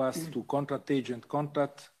who pass to contract agent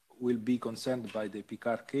contract will be concerned by the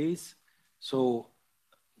Picard case. So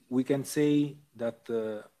we can say that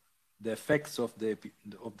the effects of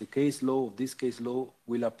the case law, of this case law,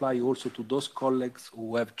 will apply also to those colleagues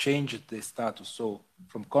who have changed the status. So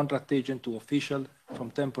from contract agent to official, from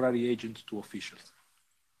temporary agent to officials.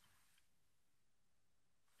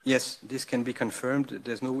 Yes, this can be confirmed.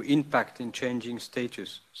 There's no impact in changing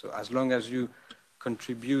status. So as long as you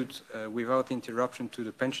contribute without interruption to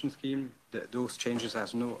the pension scheme, those changes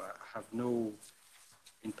have no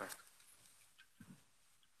impact.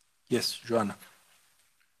 Yes, Joanna.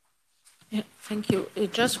 Yeah, thank you.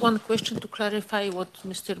 Just one question to clarify what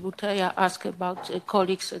Mr. Butaya asked about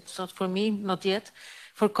colleagues. It's not for me, not yet.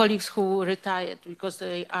 For colleagues who retired, because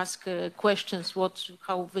they ask questions,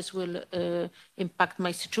 how this will impact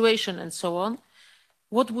my situation and so on.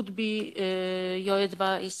 What would be your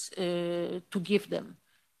advice to give them?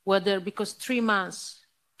 Whether because 3 months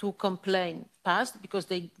to complain passed because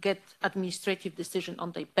they get administrative decision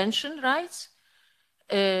on their pension rights,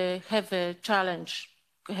 have a challenge,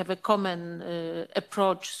 have a common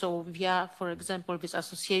approach. So via, for example, this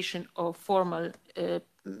association of formal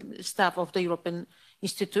staff of the European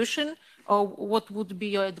institution, or what would be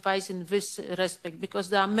your advice in this respect? Because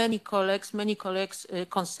there are many colleagues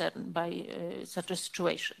concerned by such a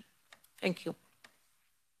situation. Thank you.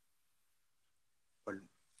 Well,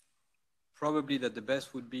 probably that the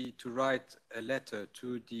best would be to write a letter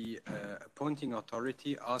to the appointing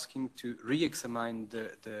authority asking to re-examine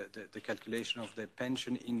the calculation of the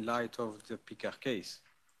pension in light of the Picard case.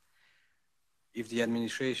 If the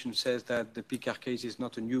administration says that the Picard case is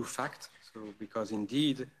not a new fact, so because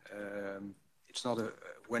indeed it's not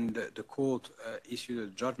when the court issued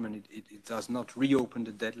a judgment, it does not reopen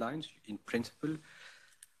the deadlines in principle.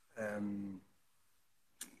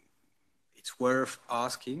 It's worth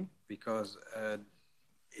asking because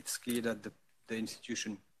it's clear that the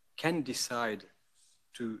institution can decide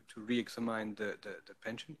to re-examine the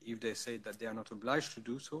pension. If they say that they are not obliged to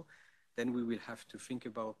do so, then we will have to think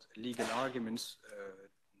about legal arguments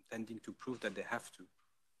tending to prove that they have to.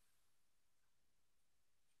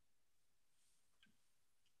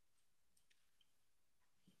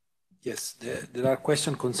 Yes, there are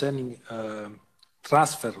questions concerning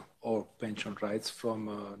transfer of pension rights from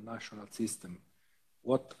a national system.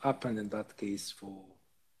 What happened in that case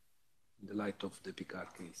in the light of the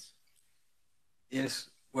Picard case? Yes,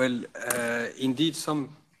 well, indeed,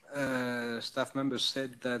 some staff members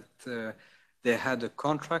said that they had a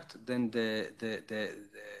contract, then they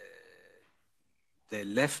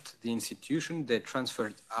left the institution, they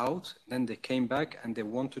transferred out, then they came back and they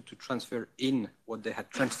wanted to transfer in what they had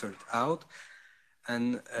transferred out.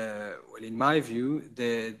 And well, in my view,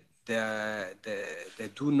 they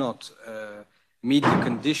do not meet the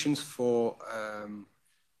conditions for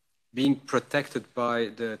being protected by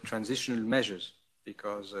the transitional measures.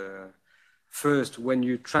 Because first, when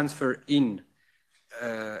you transfer in,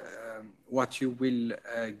 what you will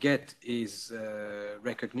get is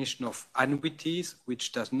recognition of annuities,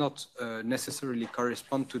 which does not necessarily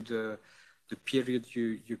correspond to the period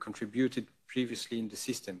you contributed previously in the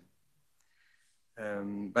system.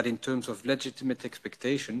 But in terms of legitimate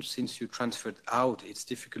expectations, since you transferred out, it's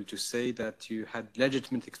difficult to say that you had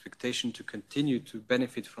legitimate expectation to continue to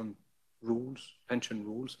benefit from rules, pension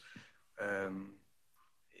rules,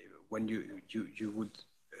 when you would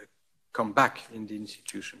come back in the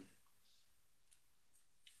institution.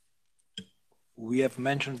 We have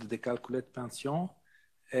mentioned the calculate pension.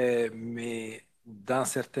 mais dans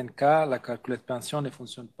certains cas, la calculette pension ne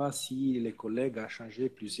fonctionne pas si les collègues ont changé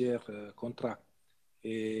plusieurs contrats.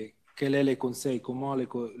 Et quel est le conseil? Comment les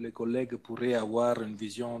collègues pourraient avoir une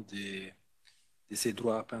vision de ses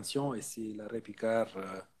droits à pension et si l'arrêt Picard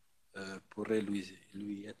pourrait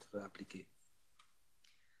lui être appliqué?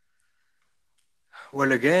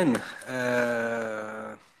 Well, again,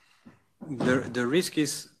 the risk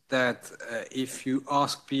is that if you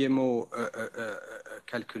ask PMO a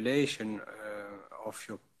calculation of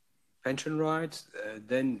your pension rights,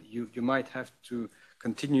 then you might have to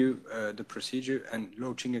continue the procedure and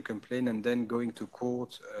lodging a complaint and then going to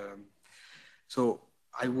court. So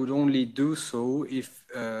I would only do so if,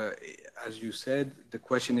 as you said, the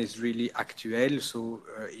question is really actuel. So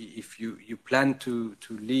if you plan to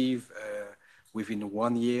leave within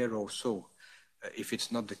 1 year or so. If it's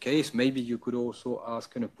not the case, maybe you could also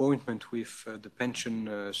ask an appointment with the pension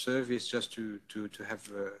service just to have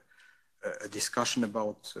a discussion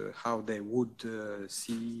about how they would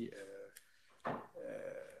see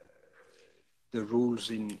the rules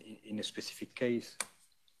in a specific case.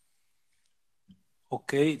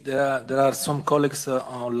 Okay, there are some colleagues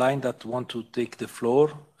online that want to take the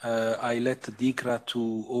floor. I let Dikra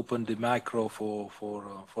to open the micro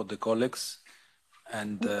for the colleagues,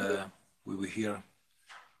 and we will hear.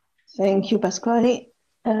 Thank you, Pasquale.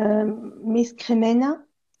 Miss Cremena?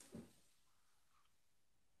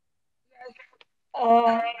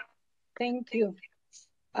 Thank you.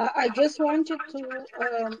 I just wanted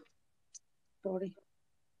to, sorry.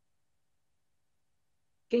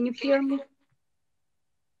 Can you hear me?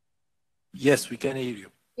 Yes, we can hear you.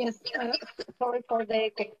 Yes, sorry for the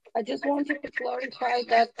echo. I just wanted to clarify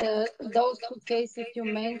that those two cases you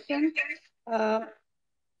mentioned are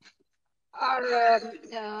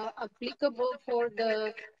applicable for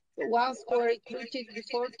the ones who were recruited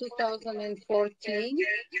before 2014,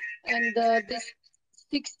 and this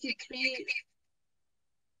 63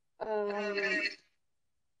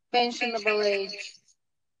 pensionable age.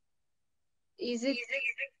 Is it?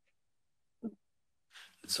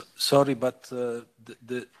 So, sorry, but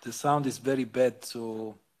the sound is very bad,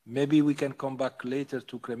 so maybe we can come back later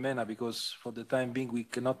to Cremena, because for the time being we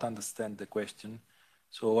cannot understand the question.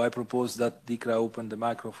 So I propose that Dikra open the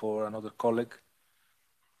micro for another colleague.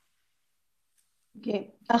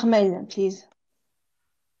 Okay, Armel, please.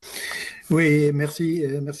 Oui, merci,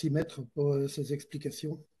 merci Maître pour ces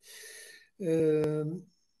explications.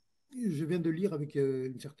 Je viens de lire avec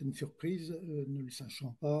une certaine surprise, ne le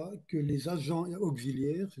sachant pas, que les agents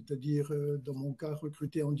auxiliaires, c'est-à-dire dans mon cas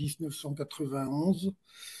recrutés en 1991,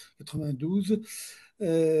 92,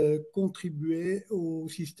 contribuaient au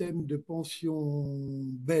système de pension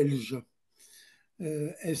belge.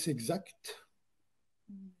 Est-ce exact?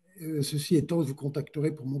 Ceci étant, je vous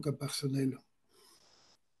contacterai pour mon cas personnel.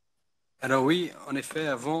 Alors oui, en effet,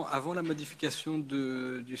 avant la modification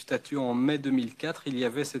du statut en mai 2004, il y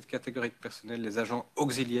avait cette catégorie de personnel, les agents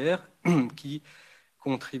auxiliaires, qui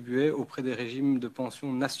contribuaient auprès des régimes de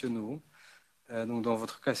pension nationaux. Donc dans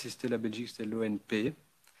votre cas, si c'était la Belgique, c'était l'ONP.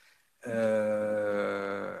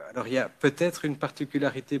 Alors il y a peut-être une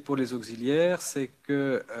particularité pour les auxiliaires, c'est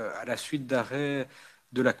que à la suite d'arrêts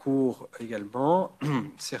de la Cour également,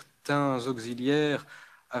 certains auxiliaires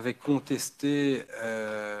avaient contesté.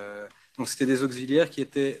 Donc, c'était des auxiliaires qui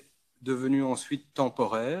étaient devenus ensuite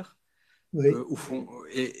temporaires, oui.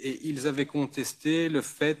 Et ils avaient contesté le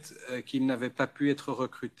fait qu'ils n'avaient pas pu être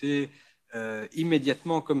recrutés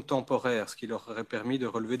immédiatement comme temporaires, ce qui leur aurait permis de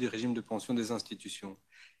relever du régime de pension des institutions.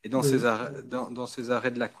 Et dans, oui. Dans ces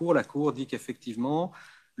arrêts de la Cour dit qu'effectivement,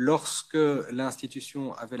 lorsque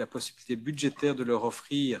l'institution avait la possibilité budgétaire de leur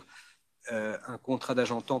offrir un contrat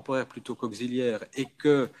d'agent temporaire plutôt qu'auxiliaire, et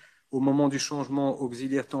que au moment du changement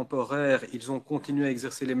auxiliaire temporaire, ils ont continué à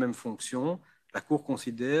exercer les mêmes fonctions, la Cour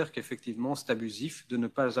considère qu'effectivement c'est abusif de ne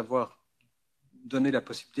pas avoir donné la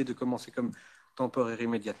possibilité de commencer comme temporaire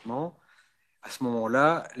immédiatement. À ce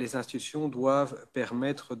moment-là, les institutions doivent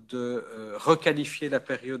permettre de requalifier la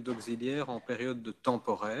période d'auxiliaire en période de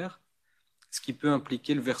temporaire, ce qui peut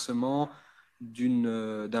impliquer le versement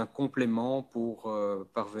d'un complément pour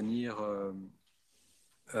parvenir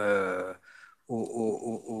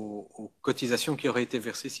aux cotisations qui auraient été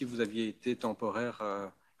versées si vous aviez été temporaire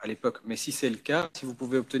à l'époque. Mais si c'est le cas, si vous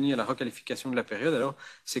pouvez obtenir la requalification de la période, alors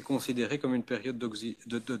c'est considéré comme une période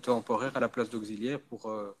de temporaire à la place d'auxiliaire pour...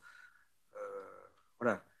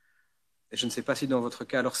 voilà. Et je ne sais pas si dans votre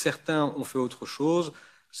cas... Alors certains ont fait autre chose,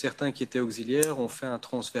 certains qui étaient auxiliaires ont fait un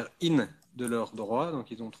transfert in de leurs droits, donc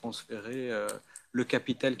ils ont transféré le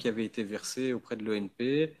capital qui avait été versé auprès de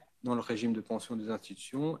l'ONP dans le régime de pension des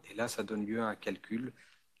institutions, et là, ça donne lieu à un calcul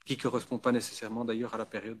qui ne correspond pas nécessairement d'ailleurs à la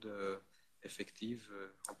période effective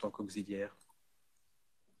en tant qu'auxiliaire.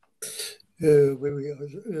 Oui,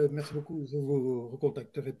 merci beaucoup. Je vous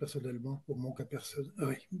recontacterai personnellement pour mon cas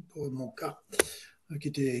oui, pour mon cas, qui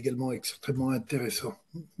était également extrêmement intéressant.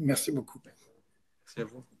 Merci beaucoup. Merci à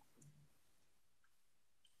vous.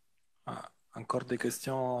 Encore des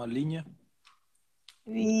questions en ligne?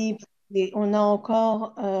 Oui, et on a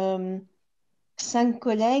encore 5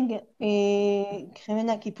 collègues et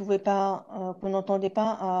Cremena qui pouvait pas, qu'on n'entendait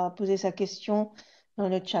pas, a posé sa question dans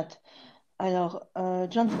le chat. Alors,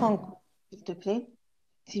 Gianfranco,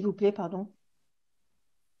 s'il vous plaît, pardon.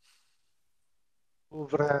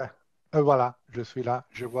 Ouvre, voilà, je suis là.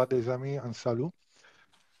 Je vois des amis, un salut.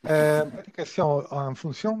 Petite question en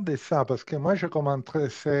fonction de ça, parce que moi, je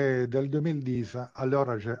commençais dès le 2010,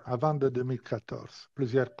 alors avant de 2014,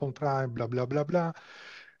 plusieurs contrats, blablabla, bla,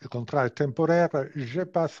 le contrat est temporaire. Je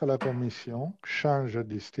passe à la commission, change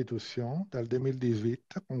d'institution dès le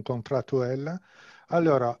 2018, un contractuel.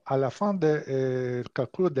 Alors, à la fin du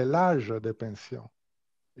calcul de l'âge de pension,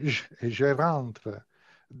 je rentre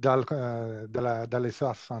dans les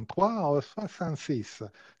 63 ou 66.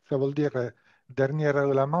 Ça veut dire, dernier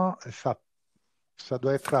règlement, ça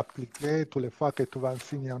doit être appliqué toutes les fois que tu vas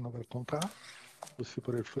signer un nouvel contrat, aussi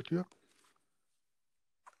pour le futur.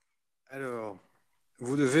 Alors,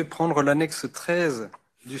 vous devez prendre l'annexe 13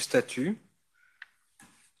 du statut.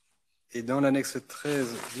 Et dans l'annexe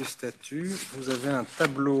 13 du statut, vous avez un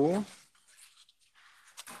tableau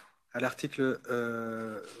à l'article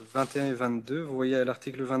 21 et 22. Vous voyez à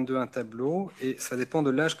l'article 22 un tableau, et ça dépend de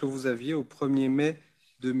l'âge que vous aviez au 1er mai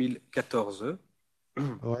 2014.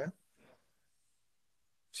 Ouais.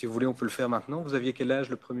 Si vous voulez, on peut le faire maintenant. Vous aviez quel âge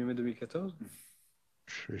le 1er mai 2014?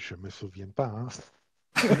 Je ne me souviens pas. Hein.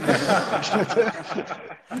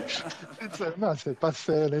 Non, c'est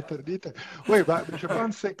passé l'éternité. Oui, bah, je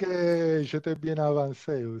pense que j'étais bien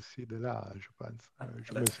avancé aussi de là, je pense.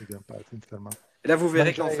 Je ne me souviens pas, sincèrement. Et là, vous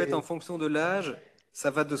verrez qu'en fait, en fonction de l'âge,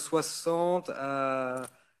 ça va de 60 à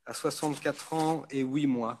 64 ans et 8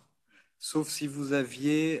 mois. Sauf si vous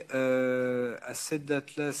aviez, à cette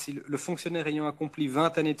date-là, si le fonctionnaire ayant accompli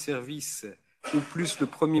 20 années de service ou plus le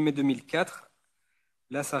 1er mai 2004,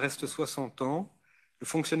 là, ça reste 60 ans. Le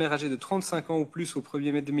fonctionnaire âgé de 35 ans ou plus au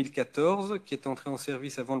 1er mai 2014, qui est entré en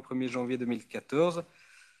service avant le 1er janvier 2014,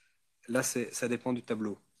 là, ça dépend du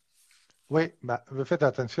tableau. Oui, mais vous faites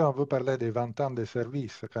attention, vous parlez des 20 ans de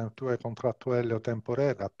service. Quand tu es contractuel ou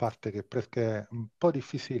temporaire, à part que c'est presque un peu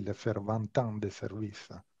difficile de faire 20 ans de service.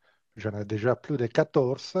 J'en ai déjà plus de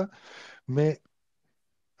 14, mais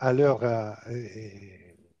alors,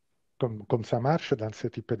 comme ça marche dans ce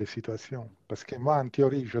type de situation. Parce que moi, en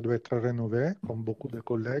théorie, je dois être rénové, comme beaucoup de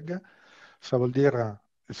collègues. Ça veut dire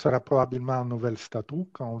il sera probablement un nouvel statut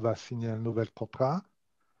quand on va signer un nouvel contrat.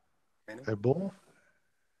 Et bon.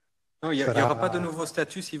 Non, il n'y aura pas de nouveau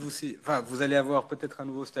statut si vous... Enfin, vous allez avoir peut-être un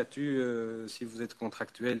nouveau statut si vous êtes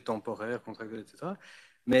contractuel, temporaire, contractuel, etc.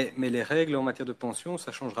 Mais les règles en matière de pension,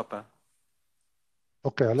 ça ne changera pas.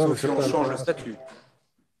 Ok, alors sauf si on change le statut.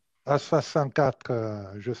 À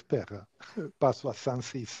 64, j'espère, pas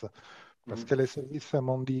 66. Parce que les services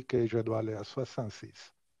m'ont dit que je dois aller à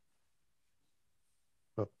 66.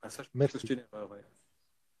 Bon, ça, je merci. pense que c'est une erreur, ouais.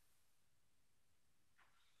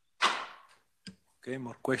 Okay,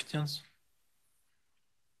 more questions?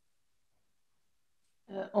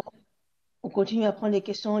 On continue à prendre les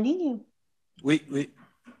questions en ligne? Oui, oui.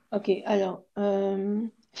 Ok, alors,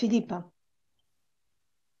 Philippe.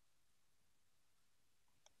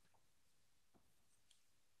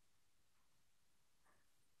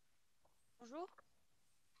 Bonjour.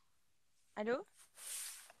 Allô?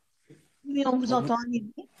 Oui, on vous entend.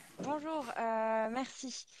 Bonjour,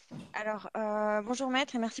 merci. Alors, bonjour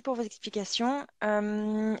maître et merci pour vos explications.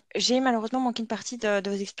 J'ai malheureusement manqué une partie de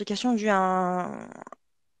vos explications dû à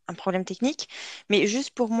un problème technique, mais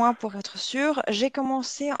juste pour moi, pour être sûr, j'ai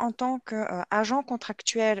commencé en tant qu'agent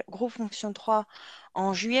contractuel groupe fonction 3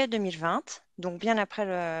 en juillet 2020, donc bien après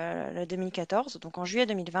le 2014, donc en juillet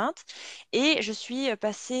 2020, et je suis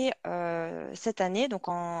passée cette année, donc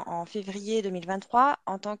en février 2023,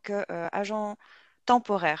 en tant qu'agent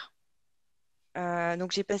temporaire.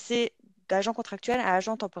 Donc j'ai passé d'agent contractuel à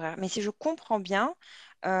agent temporaire. Mais si je comprends bien,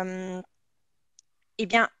 eh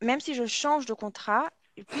bien, même si je change de contrat,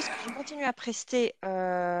 puisque je continue à prester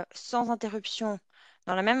sans interruption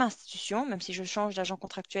dans la même institution, même si je change d'agent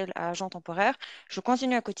contractuel à agent temporaire, je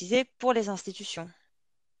continue à cotiser pour les institutions.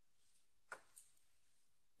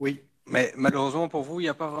 Oui, mais malheureusement pour vous, il n'y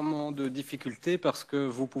a pas vraiment de difficulté parce que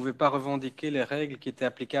vous ne pouvez pas revendiquer les règles qui étaient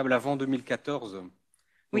applicables avant 2014. Donc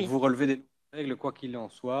Oui. vous relevez des... Règle, quoi qu'il en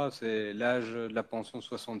soit, c'est l'âge de la pension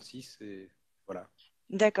 66 et voilà.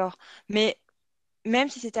 D'accord. Mais même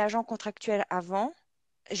si c'était agent contractuel avant,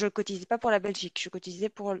 je ne cotisais pas pour la Belgique, je cotisais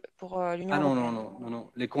pour l'Union Ah non, non, européenne. non, non,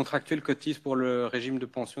 non. Les contractuels cotisent pour le régime de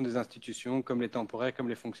pension des institutions, comme les temporaires, comme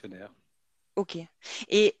les fonctionnaires. Ok.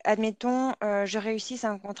 Et admettons, je réussisse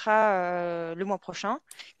un contrat le mois prochain,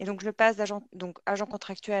 et donc je passe agent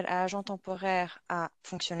contractuel à agent temporaire à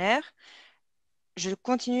fonctionnaire. Je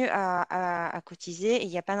continue à cotiser et il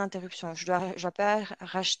n'y a pas d'interruption. Je dois pas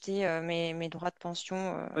racheter mes droits de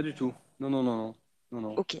pension. Pas du tout. Non, non, non, non, non,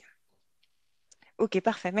 non. Ok. Ok,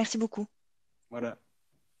 parfait. Merci beaucoup. Voilà.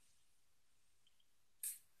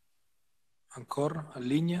 Encore en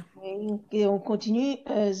ligne? Et on continue.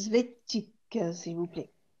 Svetik, s'il vous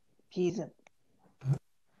plaît. Please.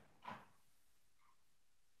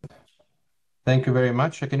 Thank you very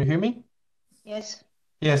much. Can you hear me? Yes.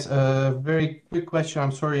 Yes, very quick question.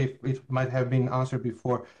 I'm sorry if it might have been answered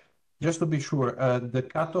before. Just to be sure, the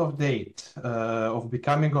cutoff date of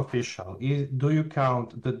becoming official, do you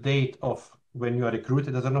count the date of when you are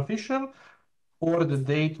recruited as an official or the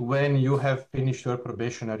date when you have finished your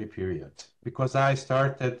probationary period? Because I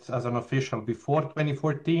started as an official before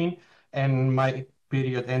 2014 and my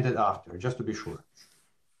period ended after, just to be sure.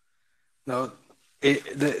 No,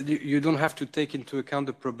 you don't have to take into account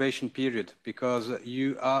the probation period because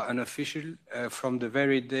you are an official from the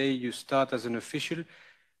very day you start as an official.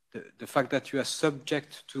 The fact that you are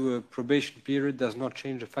subject to a probation period does not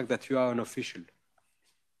change the fact that you are an official.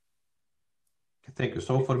 Thank you.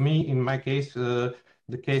 So for me, in my case, the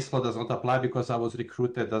case law does not apply because I was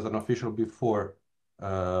recruited as an official before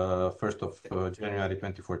 1st of January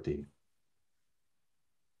 2014.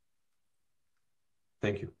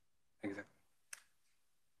 Thank you.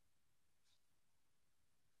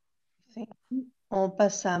 Exactly. On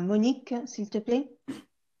passe à Monique, s'il te plaît.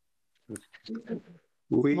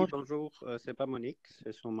 Oui, Bonjour. bonjour, c'est pas Monique,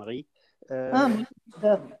 c'est son mari. Monique.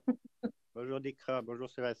 Bonjour Dikra, bonjour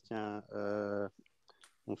Sébastien.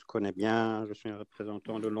 On se connaît bien, je suis un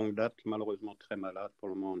représentant de longue date, malheureusement très malade, pour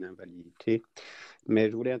le moment en invalidité. Mais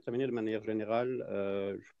je voulais intervenir de manière générale.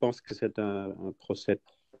 Je pense que c'est un procès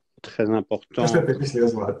très important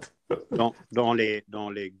dans les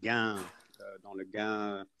gains, dans le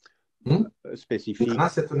gain spécifique.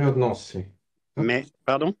 Mais,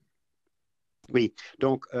 pardon? Oui,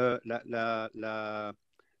 donc je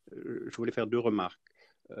voulais faire deux remarques.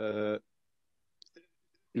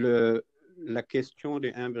 La question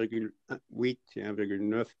des 1,8 et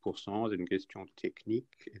 1,9%, c'est une question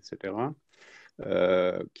technique, etc.,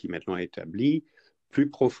 qui maintenant est établie. Plus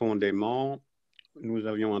profondément, nous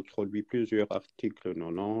avions introduit plusieurs articles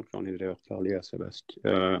 90, j'en ai d'ailleurs parlé à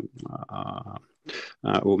Sébastien,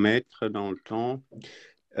 au Maître dans le temps.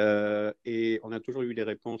 Et on a toujours eu des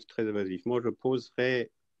réponses très évasives. Moi, je poserais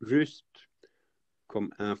juste comme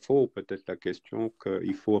info peut-être la question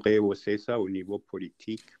qu'il faut rehausser ça au niveau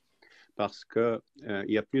politique parce qu'il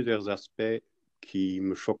y a plusieurs aspects qui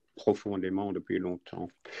me choquent profondément depuis longtemps.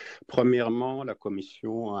 Premièrement, la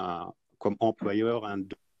Commission a comme employeur un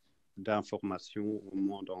d'information au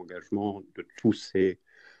moment d'engagement de tous ces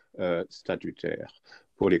statutaires.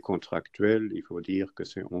 Pour les contractuels, il faut dire que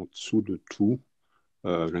c'est en dessous de tout.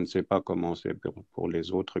 Je ne sais pas comment c'est pour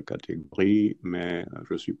les autres catégories, mais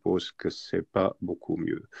je suppose que ce n'est pas beaucoup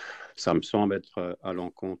mieux. Ça me semble être à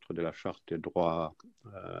l'encontre de la Charte des droits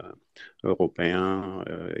européens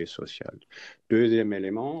et sociaux. Deuxième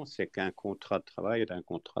élément, c'est qu'un contrat de travail est un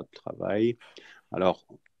contrat de travail. Alors,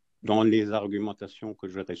 dans les argumentations que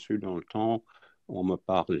j'ai reçues dans le temps, on me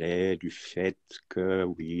parlait du fait que,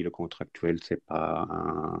 oui, le contractuel,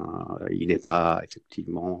 il n'est pas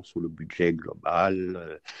effectivement sous le budget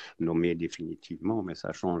global nommé définitivement, mais ça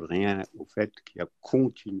ne change rien au fait qu'il y a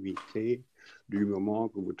continuité du moment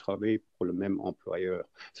que vous travaillez pour le même employeur.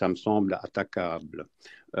 Ça me semble attaquable.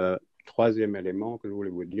 Troisième élément que je voulais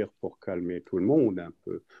vous dire pour calmer tout le monde un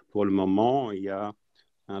peu. Pour le moment, il y a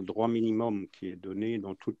un droit minimum qui est donné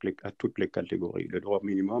à toutes les catégories. Le droit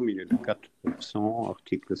minimum, il est de 4%,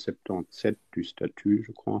 article 77 du statut,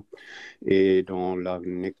 je crois, et dans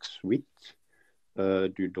l'annexe 8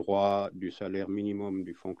 du droit du salaire minimum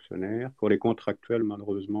du fonctionnaire. Pour les contractuels,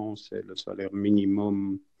 malheureusement, c'est le salaire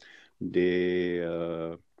minimum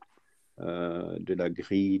de la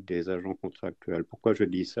grille des agents contractuels. Pourquoi je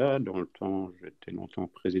dis ça? Dans le temps, j'étais longtemps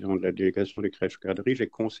président de la délégation des crèches garderies. J'ai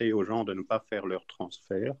conseillé aux gens de ne pas faire leur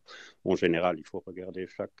transfert. En général, il faut regarder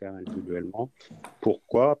chacun individuellement.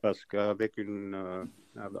 Pourquoi? Parce qu'avec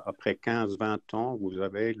après 15-20 ans, vous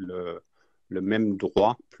avez le même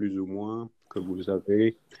droit, plus ou moins, que vous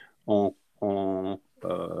avez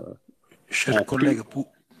Chers collègues,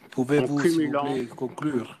 Pouvez-vous, s'il vous plaît,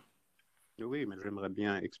 conclure? Oui, mais j'aimerais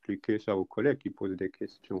bien expliquer ça aux collègues qui posent des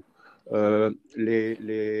questions. Et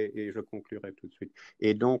je conclurai tout de suite.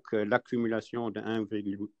 Et donc, l'accumulation de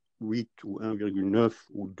 1,8 ou 1,9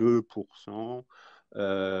 ou 2%,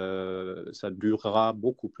 ça durera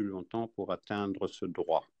beaucoup plus longtemps pour atteindre ce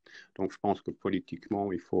droit. Donc, je pense que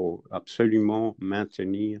politiquement, il faut absolument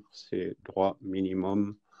maintenir ces droits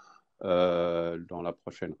minimums dans la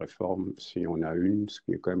prochaine réforme, si on a une, ce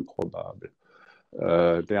qui est quand même probable.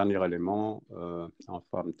 Dernier élément,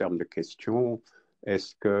 enfin, en termes de questions,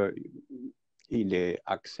 est-ce qu'il est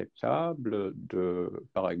acceptable de,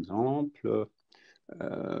 par exemple,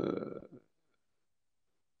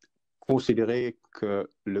 considérer que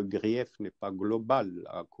le grief n'est pas global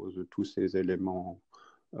à cause de tous ces éléments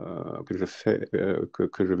que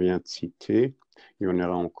je viens de citer? Il y en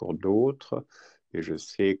aura encore d'autres. Et je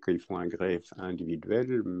sais qu'ils font un greffe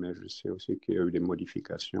individuel, mais je sais aussi qu'il y a eu des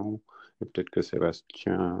modifications. Et peut-être que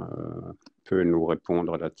Sébastien peut nous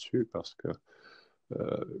répondre là-dessus, parce que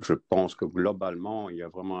je pense que globalement, il y a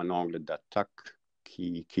vraiment un angle d'attaque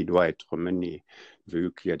qui doit être mené,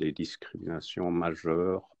 vu qu'il y a des discriminations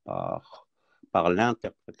majeures par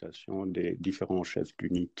l'interprétation des différents chefs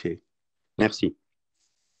d'unité. Merci.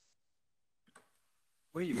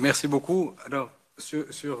 Oui, merci beaucoup. Alors,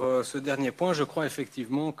 sur ce dernier point, je crois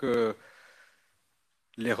effectivement que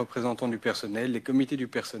les représentants du personnel, les comités du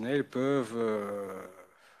personnel peuvent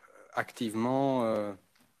activement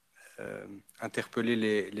interpeller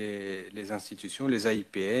les institutions, les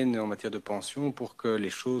AIPN en matière de pension pour que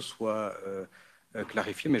les choses soient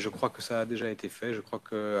clarifiées. Mais je crois que ça a déjà été fait. Je crois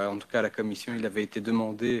qu'en tout cas à la Commission, il avait été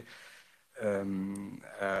demandé à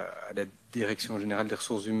la Direction générale des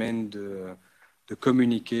ressources humaines de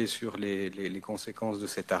communiquer sur les conséquences de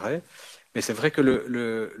cet arrêt. Mais c'est vrai que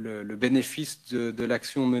le bénéfice de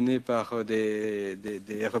l'action menée par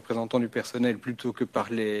des représentants du personnel plutôt que par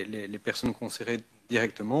les personnes concernées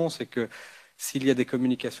directement, c'est que s'il y a des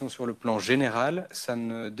communications sur le plan général, ça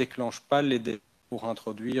ne déclenche pas les délais pour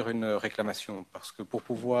introduire une réclamation. Parce que pour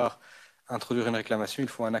pouvoir introduire une réclamation, il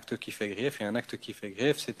faut un acte qui fait grief. Et un acte qui fait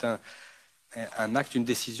grief, c'est un acte, une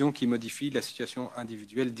décision qui modifie la situation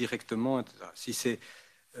individuelle directement, etc. Si c'est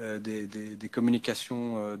des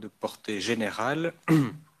communications de portée générale,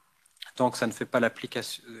 tant que ça ne fait pas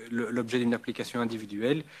l'objet d'une application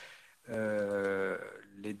individuelle,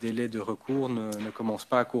 les délais de recours ne commencent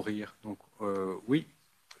pas à courir. Donc oui,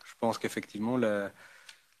 je pense qu'effectivement,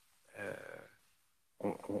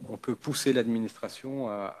 on peut pousser l'administration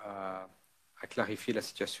à clarifier la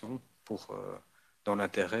situation dans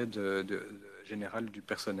l'intérêt général du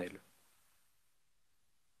personnel.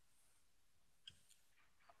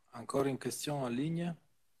 Encore une question en ligne?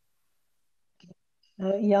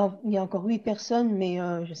 Il y a encore 8 personnes, mais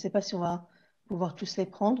je ne sais pas si on va pouvoir tous les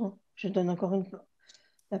prendre. Je donne encore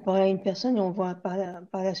la parole à une personne et on voit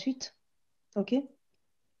par la suite. OK?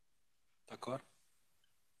 D'accord.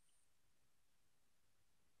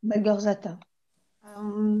 Belgorzata.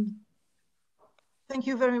 Thank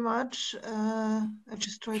you very much. I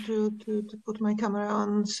just try to put my camera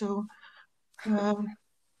on, so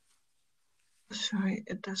sorry,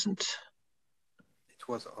 it doesn't. It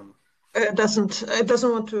was on. It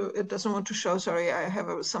doesn't want to show. Sorry, I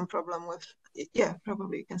have some problem with. Yeah,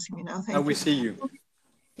 probably you can see me now. Thank you. Now we see you.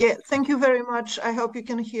 Yeah, thank you very much. I hope you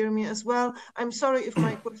can hear me as well. I'm sorry if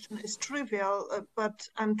my question is trivial, but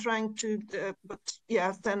I'm trying to, but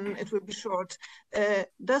yeah, then it will be short.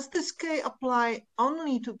 Does this case apply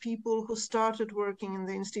only to people who started working in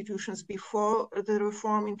the institutions before the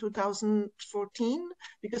reform in 2014?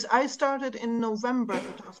 Because I started in November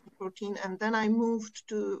 2014, and then I moved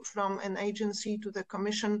from an agency to the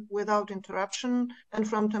commission without interruption, and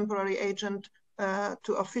from temporary agent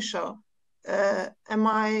to official. Am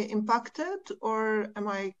I impacted, or am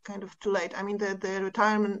I kind of too late? I mean,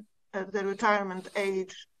 the retirement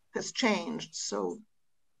age has changed, so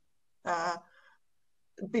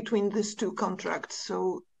between these two contracts.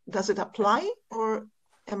 So does it apply, or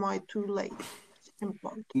am I too late?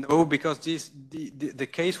 No, because the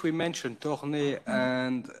case we mentioned, Tournai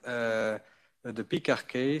and the Picard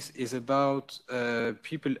case, is about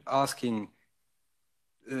people asking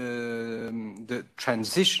the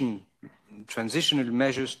transitional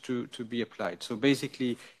measures to be applied. So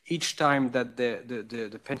basically, each time that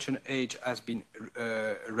the pension age has been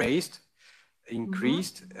raised,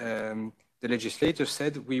 increased, the legislator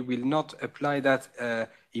said we will not apply that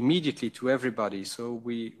immediately to everybody. So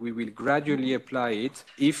we will gradually apply it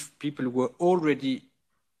if people were already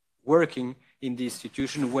working in the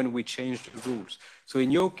institution when we changed the rules. So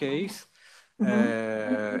in your case,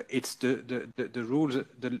 It's the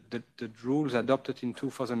rules adopted in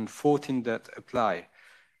 2014 that apply.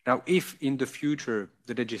 Now, if in the future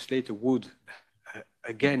the legislator would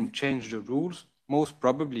again change the rules, most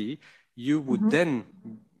probably you would then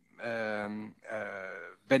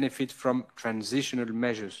benefit from transitional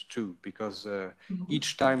measures too, because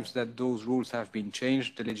each time that those rules have been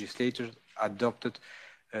changed, the legislator adopted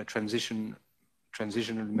transitional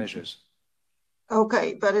measures.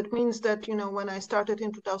 Okay, but it means that, you know, when I started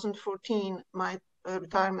in 2014, my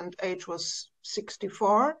retirement age was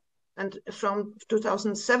 64, and from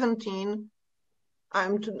 2017,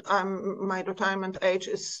 my retirement age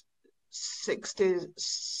is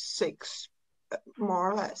 66,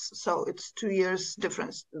 more or less. So it's 2 years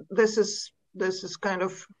difference. This is kind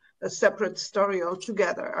of a separate story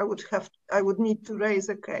altogether. I would need to raise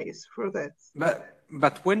a case for this.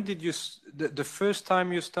 But when did you, the first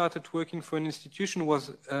time you started working for an institution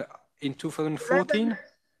was in 2014?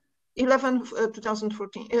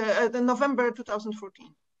 2014, November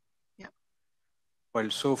 2014. Yeah. Well,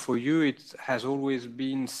 so for you, it has always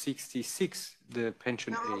been 66, the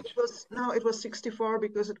pension age. It was 64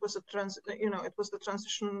 because it was it was the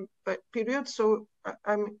transition period. So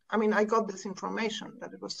I mean, I got this information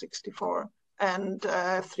that it was 64 and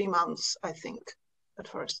 3 months, I think, at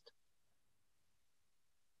first.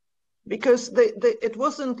 Because it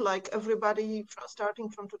wasn't like everybody starting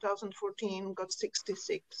from 2014 got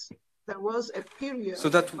 66. There was a period. So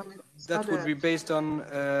that would be based on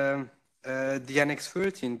the Annex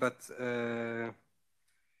 13, but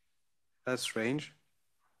that's strange.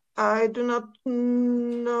 I do not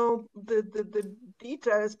know the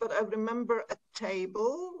details, but I remember a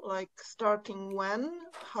table, like starting when,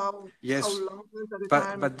 how long the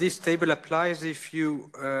retirement. But this table applies if you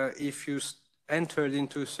entered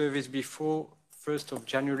into service before 1st of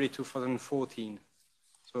January 2014.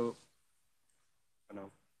 So, I know.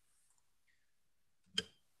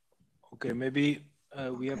 Okay, maybe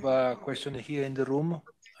we have a question here in the room.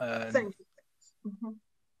 Thank you.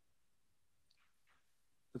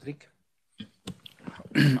 Patrick?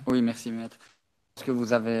 Oui, merci, Maître. Ce que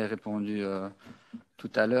vous avez répondu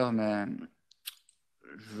tout à l'heure, mais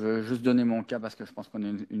je veux juste donner mon cas parce que je pense qu'on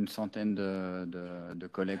est une centaine de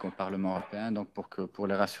collègues au Parlement européen, donc pour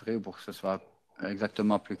les rassurer ou pour que ce soit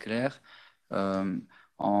exactement plus clair.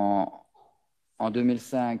 En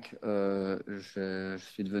 2005, je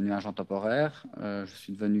suis devenu agent temporaire, je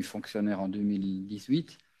suis devenu fonctionnaire en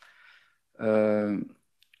 2018.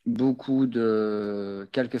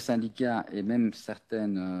 Quelques syndicats et même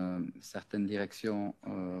certaines directions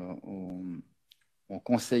ont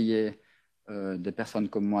conseillé des personnes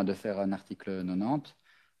comme moi de faire un article 90.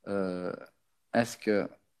 Est-ce que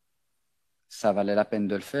ça valait la peine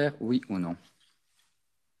de le faire, oui ou non?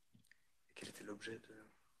 Quel était l'objet de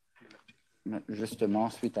l'article? Justement,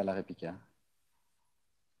 suite à l'arrêt Picard.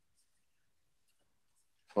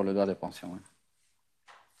 Sur le droit des pensions.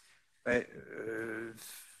 Ouais,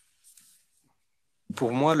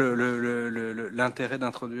 pour moi, l'intérêt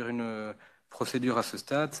d'introduire une procédure à ce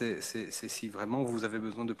stade, c'est si vraiment vous avez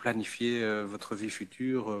besoin de planifier votre vie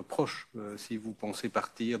future proche. Si vous pensez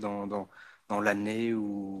partir dans l'année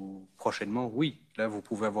ou prochainement, oui, là vous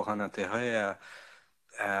pouvez avoir un intérêt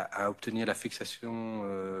à obtenir la fixation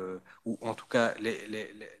ou en tout cas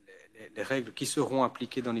les règles qui seront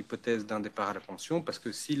appliquées dans l'hypothèse d'un départ à la pension, parce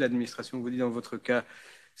que si l'administration vous dit dans votre cas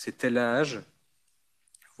c'est tel âge,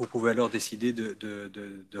 vous pouvez alors décider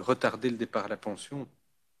de retarder le départ à la pension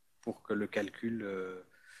pour que le calcul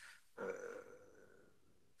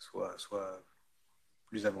soit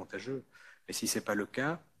plus avantageux. Mais si ce n'est pas le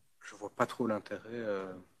cas, je ne vois pas trop l'intérêt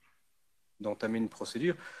d'entamer une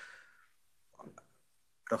procédure.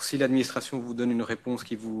 Alors, si l'administration vous donne une réponse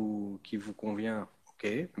qui vous convient, ok,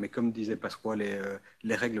 mais comme disait Pasquale,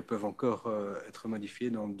 les règles peuvent encore être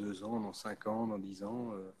modifiées dans 2 ans, dans 5 ans, dans 10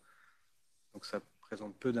 ans. Donc, ça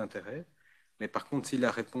présente peu d'intérêt. Mais par contre, si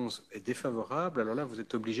la réponse est défavorable, alors là, vous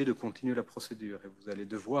êtes obligé de continuer la procédure et vous allez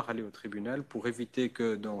devoir aller au tribunal pour éviter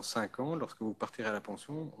que dans 5 ans, lorsque vous partirez à la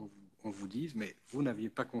pension, on vous dise, mais vous n'aviez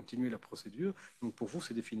pas continué la procédure, donc pour vous,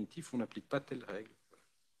 c'est définitif, on n'applique pas telle règle.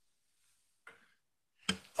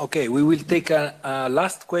 Okay, we will take a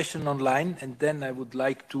last question online, and then I would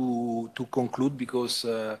like to conclude because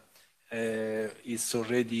it's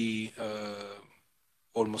already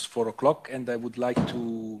almost 4 o'clock, and I would like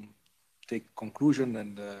to take conclusion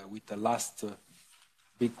and with the last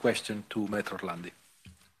big question to Maître ORLANDI.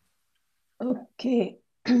 Ok,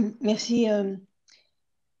 merci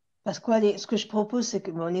Pasquale. Ce que je propose, c'est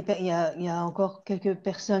que il y a encore quelques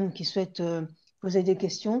personnes qui souhaitent poser des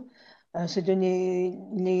questions. c'est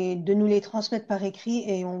de nous les transmettre par écrit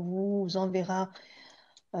et on vous enverra,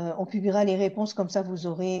 on publiera les réponses, comme ça vous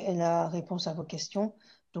aurez la réponse à vos questions.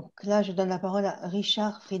 Donc là, je donne la parole à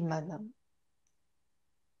Richard Friedman.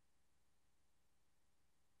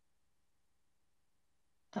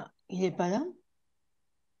 Ah, il n'est pas là?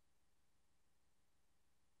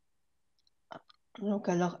 Donc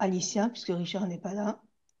alors Alicia, puisque Richard n'est pas là.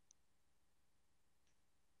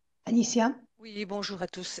 Alicia? Oui, bonjour à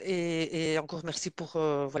tous et encore merci pour,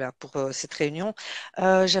 voilà, pour cette réunion.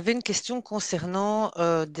 J'avais une question concernant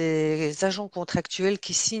des agents contractuels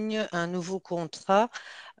qui signent un nouveau contrat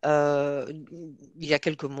il y a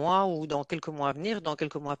quelques mois ou dans quelques mois à venir. Dans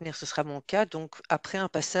quelques mois à venir, ce sera mon cas. Donc, après un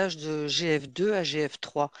passage de GF2 à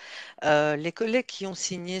GF3, les collègues qui ont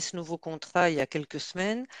signé ce nouveau contrat il y a quelques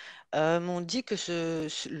semaines m'ont dit que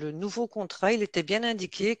le nouveau contrat, il était bien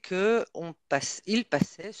indiqué qu'il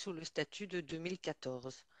passait sous le statut de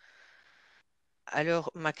 2014.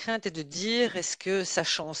 Alors, ma crainte est de dire, est-ce que,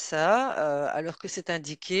 sachant ça, alors que c'est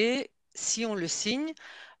indiqué, si on le signe,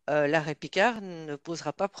 l'arrêt Picard ne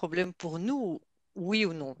posera pas problème pour nous, oui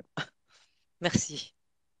ou non? Merci.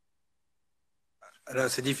 Alors,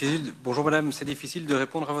 c'est difficile. Bonjour madame, c'est difficile de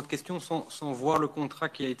répondre à votre question sans voir le contrat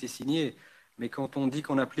qui a été signé. Mais quand on dit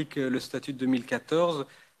qu'on applique le statut de 2014,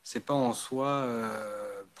 c'est pas en soi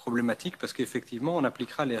problématique parce qu'effectivement, on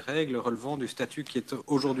appliquera les règles relevant du statut qui est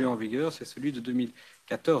aujourd'hui en vigueur, c'est celui de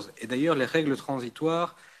 2014. Et d'ailleurs, les règles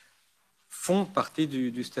transitoires font partie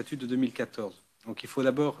du statut de 2014. Donc il faut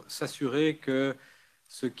d'abord s'assurer que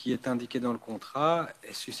ce qui est indiqué dans le contrat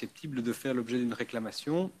est susceptible de faire l'objet d'une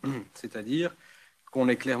réclamation, c'est-à-dire qu'on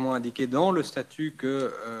est clairement indiqué dans le statut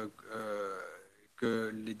que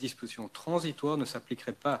les dispositions transitoires ne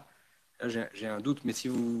s'appliqueraient pas. J'ai un doute, mais si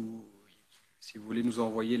vous voulez nous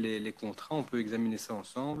envoyer les contrats, on peut examiner ça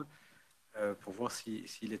ensemble pour voir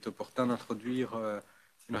s'il est opportun d'introduire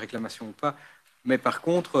une réclamation ou pas. Mais par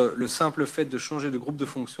contre, le simple fait de changer de groupe de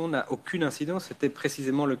fonction n'a aucune incidence. C'était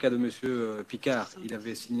précisément le cas de M. Picard. Il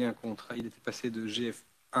avait signé un contrat, il était passé de GF1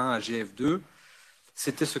 à GF2.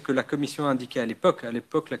 C'était ce que la commission indiquait à l'époque. À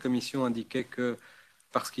l'époque, la commission indiquait que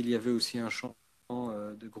parce qu'il y avait aussi un changement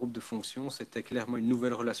de groupe de fonction, c'était clairement une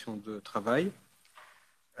nouvelle relation de travail.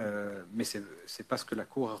 Mais ce n'est pas ce que la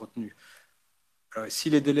Cour a retenu. Si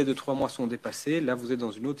les délais de 3 mois sont dépassés, là, vous êtes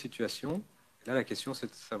dans une autre situation. Là, la question, c'est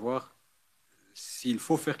de savoir s'il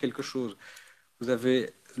faut faire quelque chose. Vous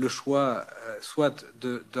avez le choix soit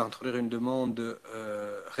d'introduire une demande de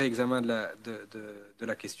réexamen de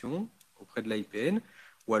la question auprès de l'AIPN,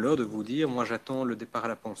 ou alors de vous dire, moi j'attends le départ à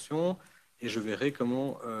la pension et je verrai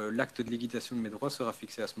comment l'acte de liquidation de mes droits sera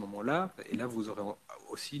fixé à ce moment-là. Et là, vous aurez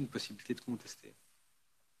aussi une possibilité de contester.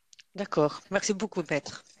 D'accord. Merci beaucoup,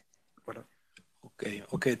 Maître. Voilà.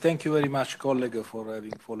 Okay. Thank you very much, colleague, for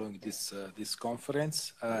following this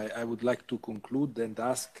conference. I would like to conclude and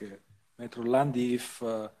ask Maître ORLANDI if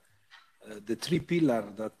the 3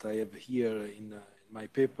 pillars that I have here in my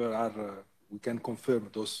paper are, we can confirm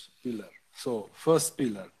those pillars. So, first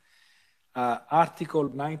pillar, Article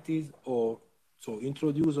 90, so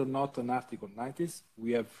introduce or not an Article 90.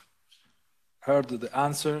 We have heard the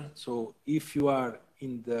answer. So, if you are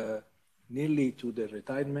in the nearly to the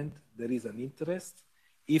retirement, there is an interest.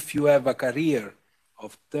 If you have a career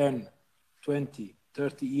of 10, 20,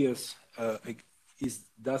 30 years, it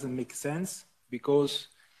doesn't make sense because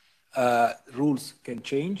rules can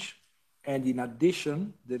change. And in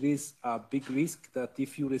addition, there is a big risk that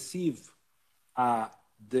if you receive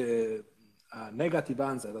the negative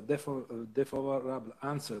answer, a defavorable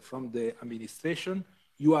answer from the administration,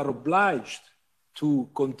 you are obliged to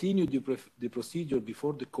continue the procedure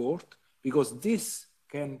before the court, because this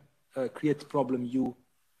can create problem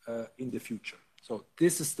in the future. So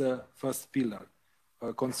this is the first pillar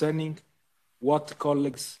concerning what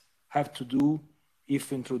colleagues have to do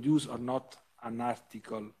if introduce or not an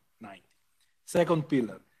Article 90. Second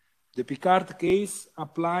pillar, the Picard case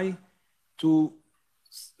apply to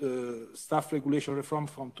staff regulation reform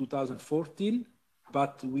from 2014,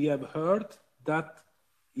 but we have heard that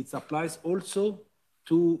it applies also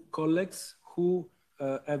to colleagues who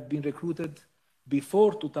have been recruited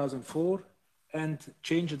before 2004 and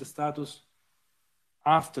changed the status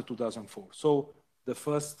after 2004. So the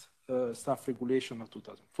first staff regulation of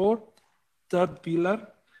 2004. Third pillar,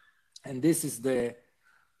 and this is the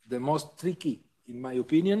most tricky in my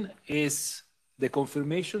opinion, is the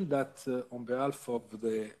confirmation that on behalf of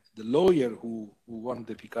the lawyer who won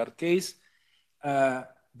the Picard case,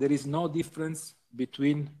 there is no difference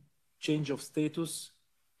between change of status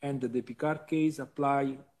and the Picard case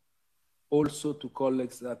apply also to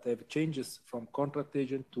colleagues that have changes from contract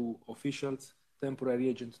agent to officials temporary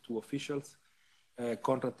agent to officials,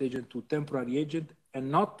 contract agent to temporary agent,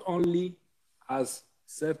 and not only as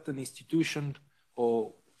certain institutions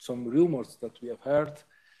or some rumors that we have heard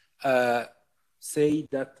say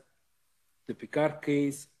that the Picard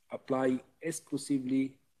case apply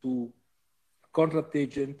exclusively to a contract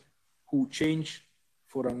agent who change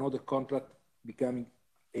for another contract, becoming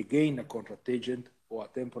again a contract agent, or a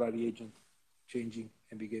temporary agent changing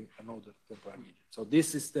and became another temporary agent. So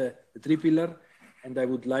this is the three pillar, and I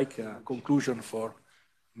would like a conclusion for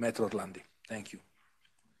Maître Orlandi. Thank you.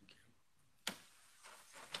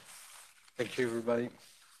 Thank you, everybody.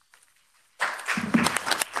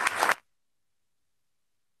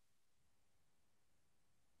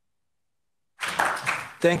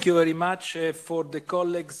 Thank you very much. For the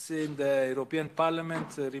colleagues in the European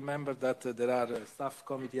Parliament, remember that there are staff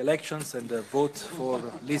committee elections and vote for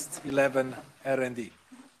list 11 R&D.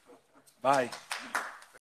 Bye.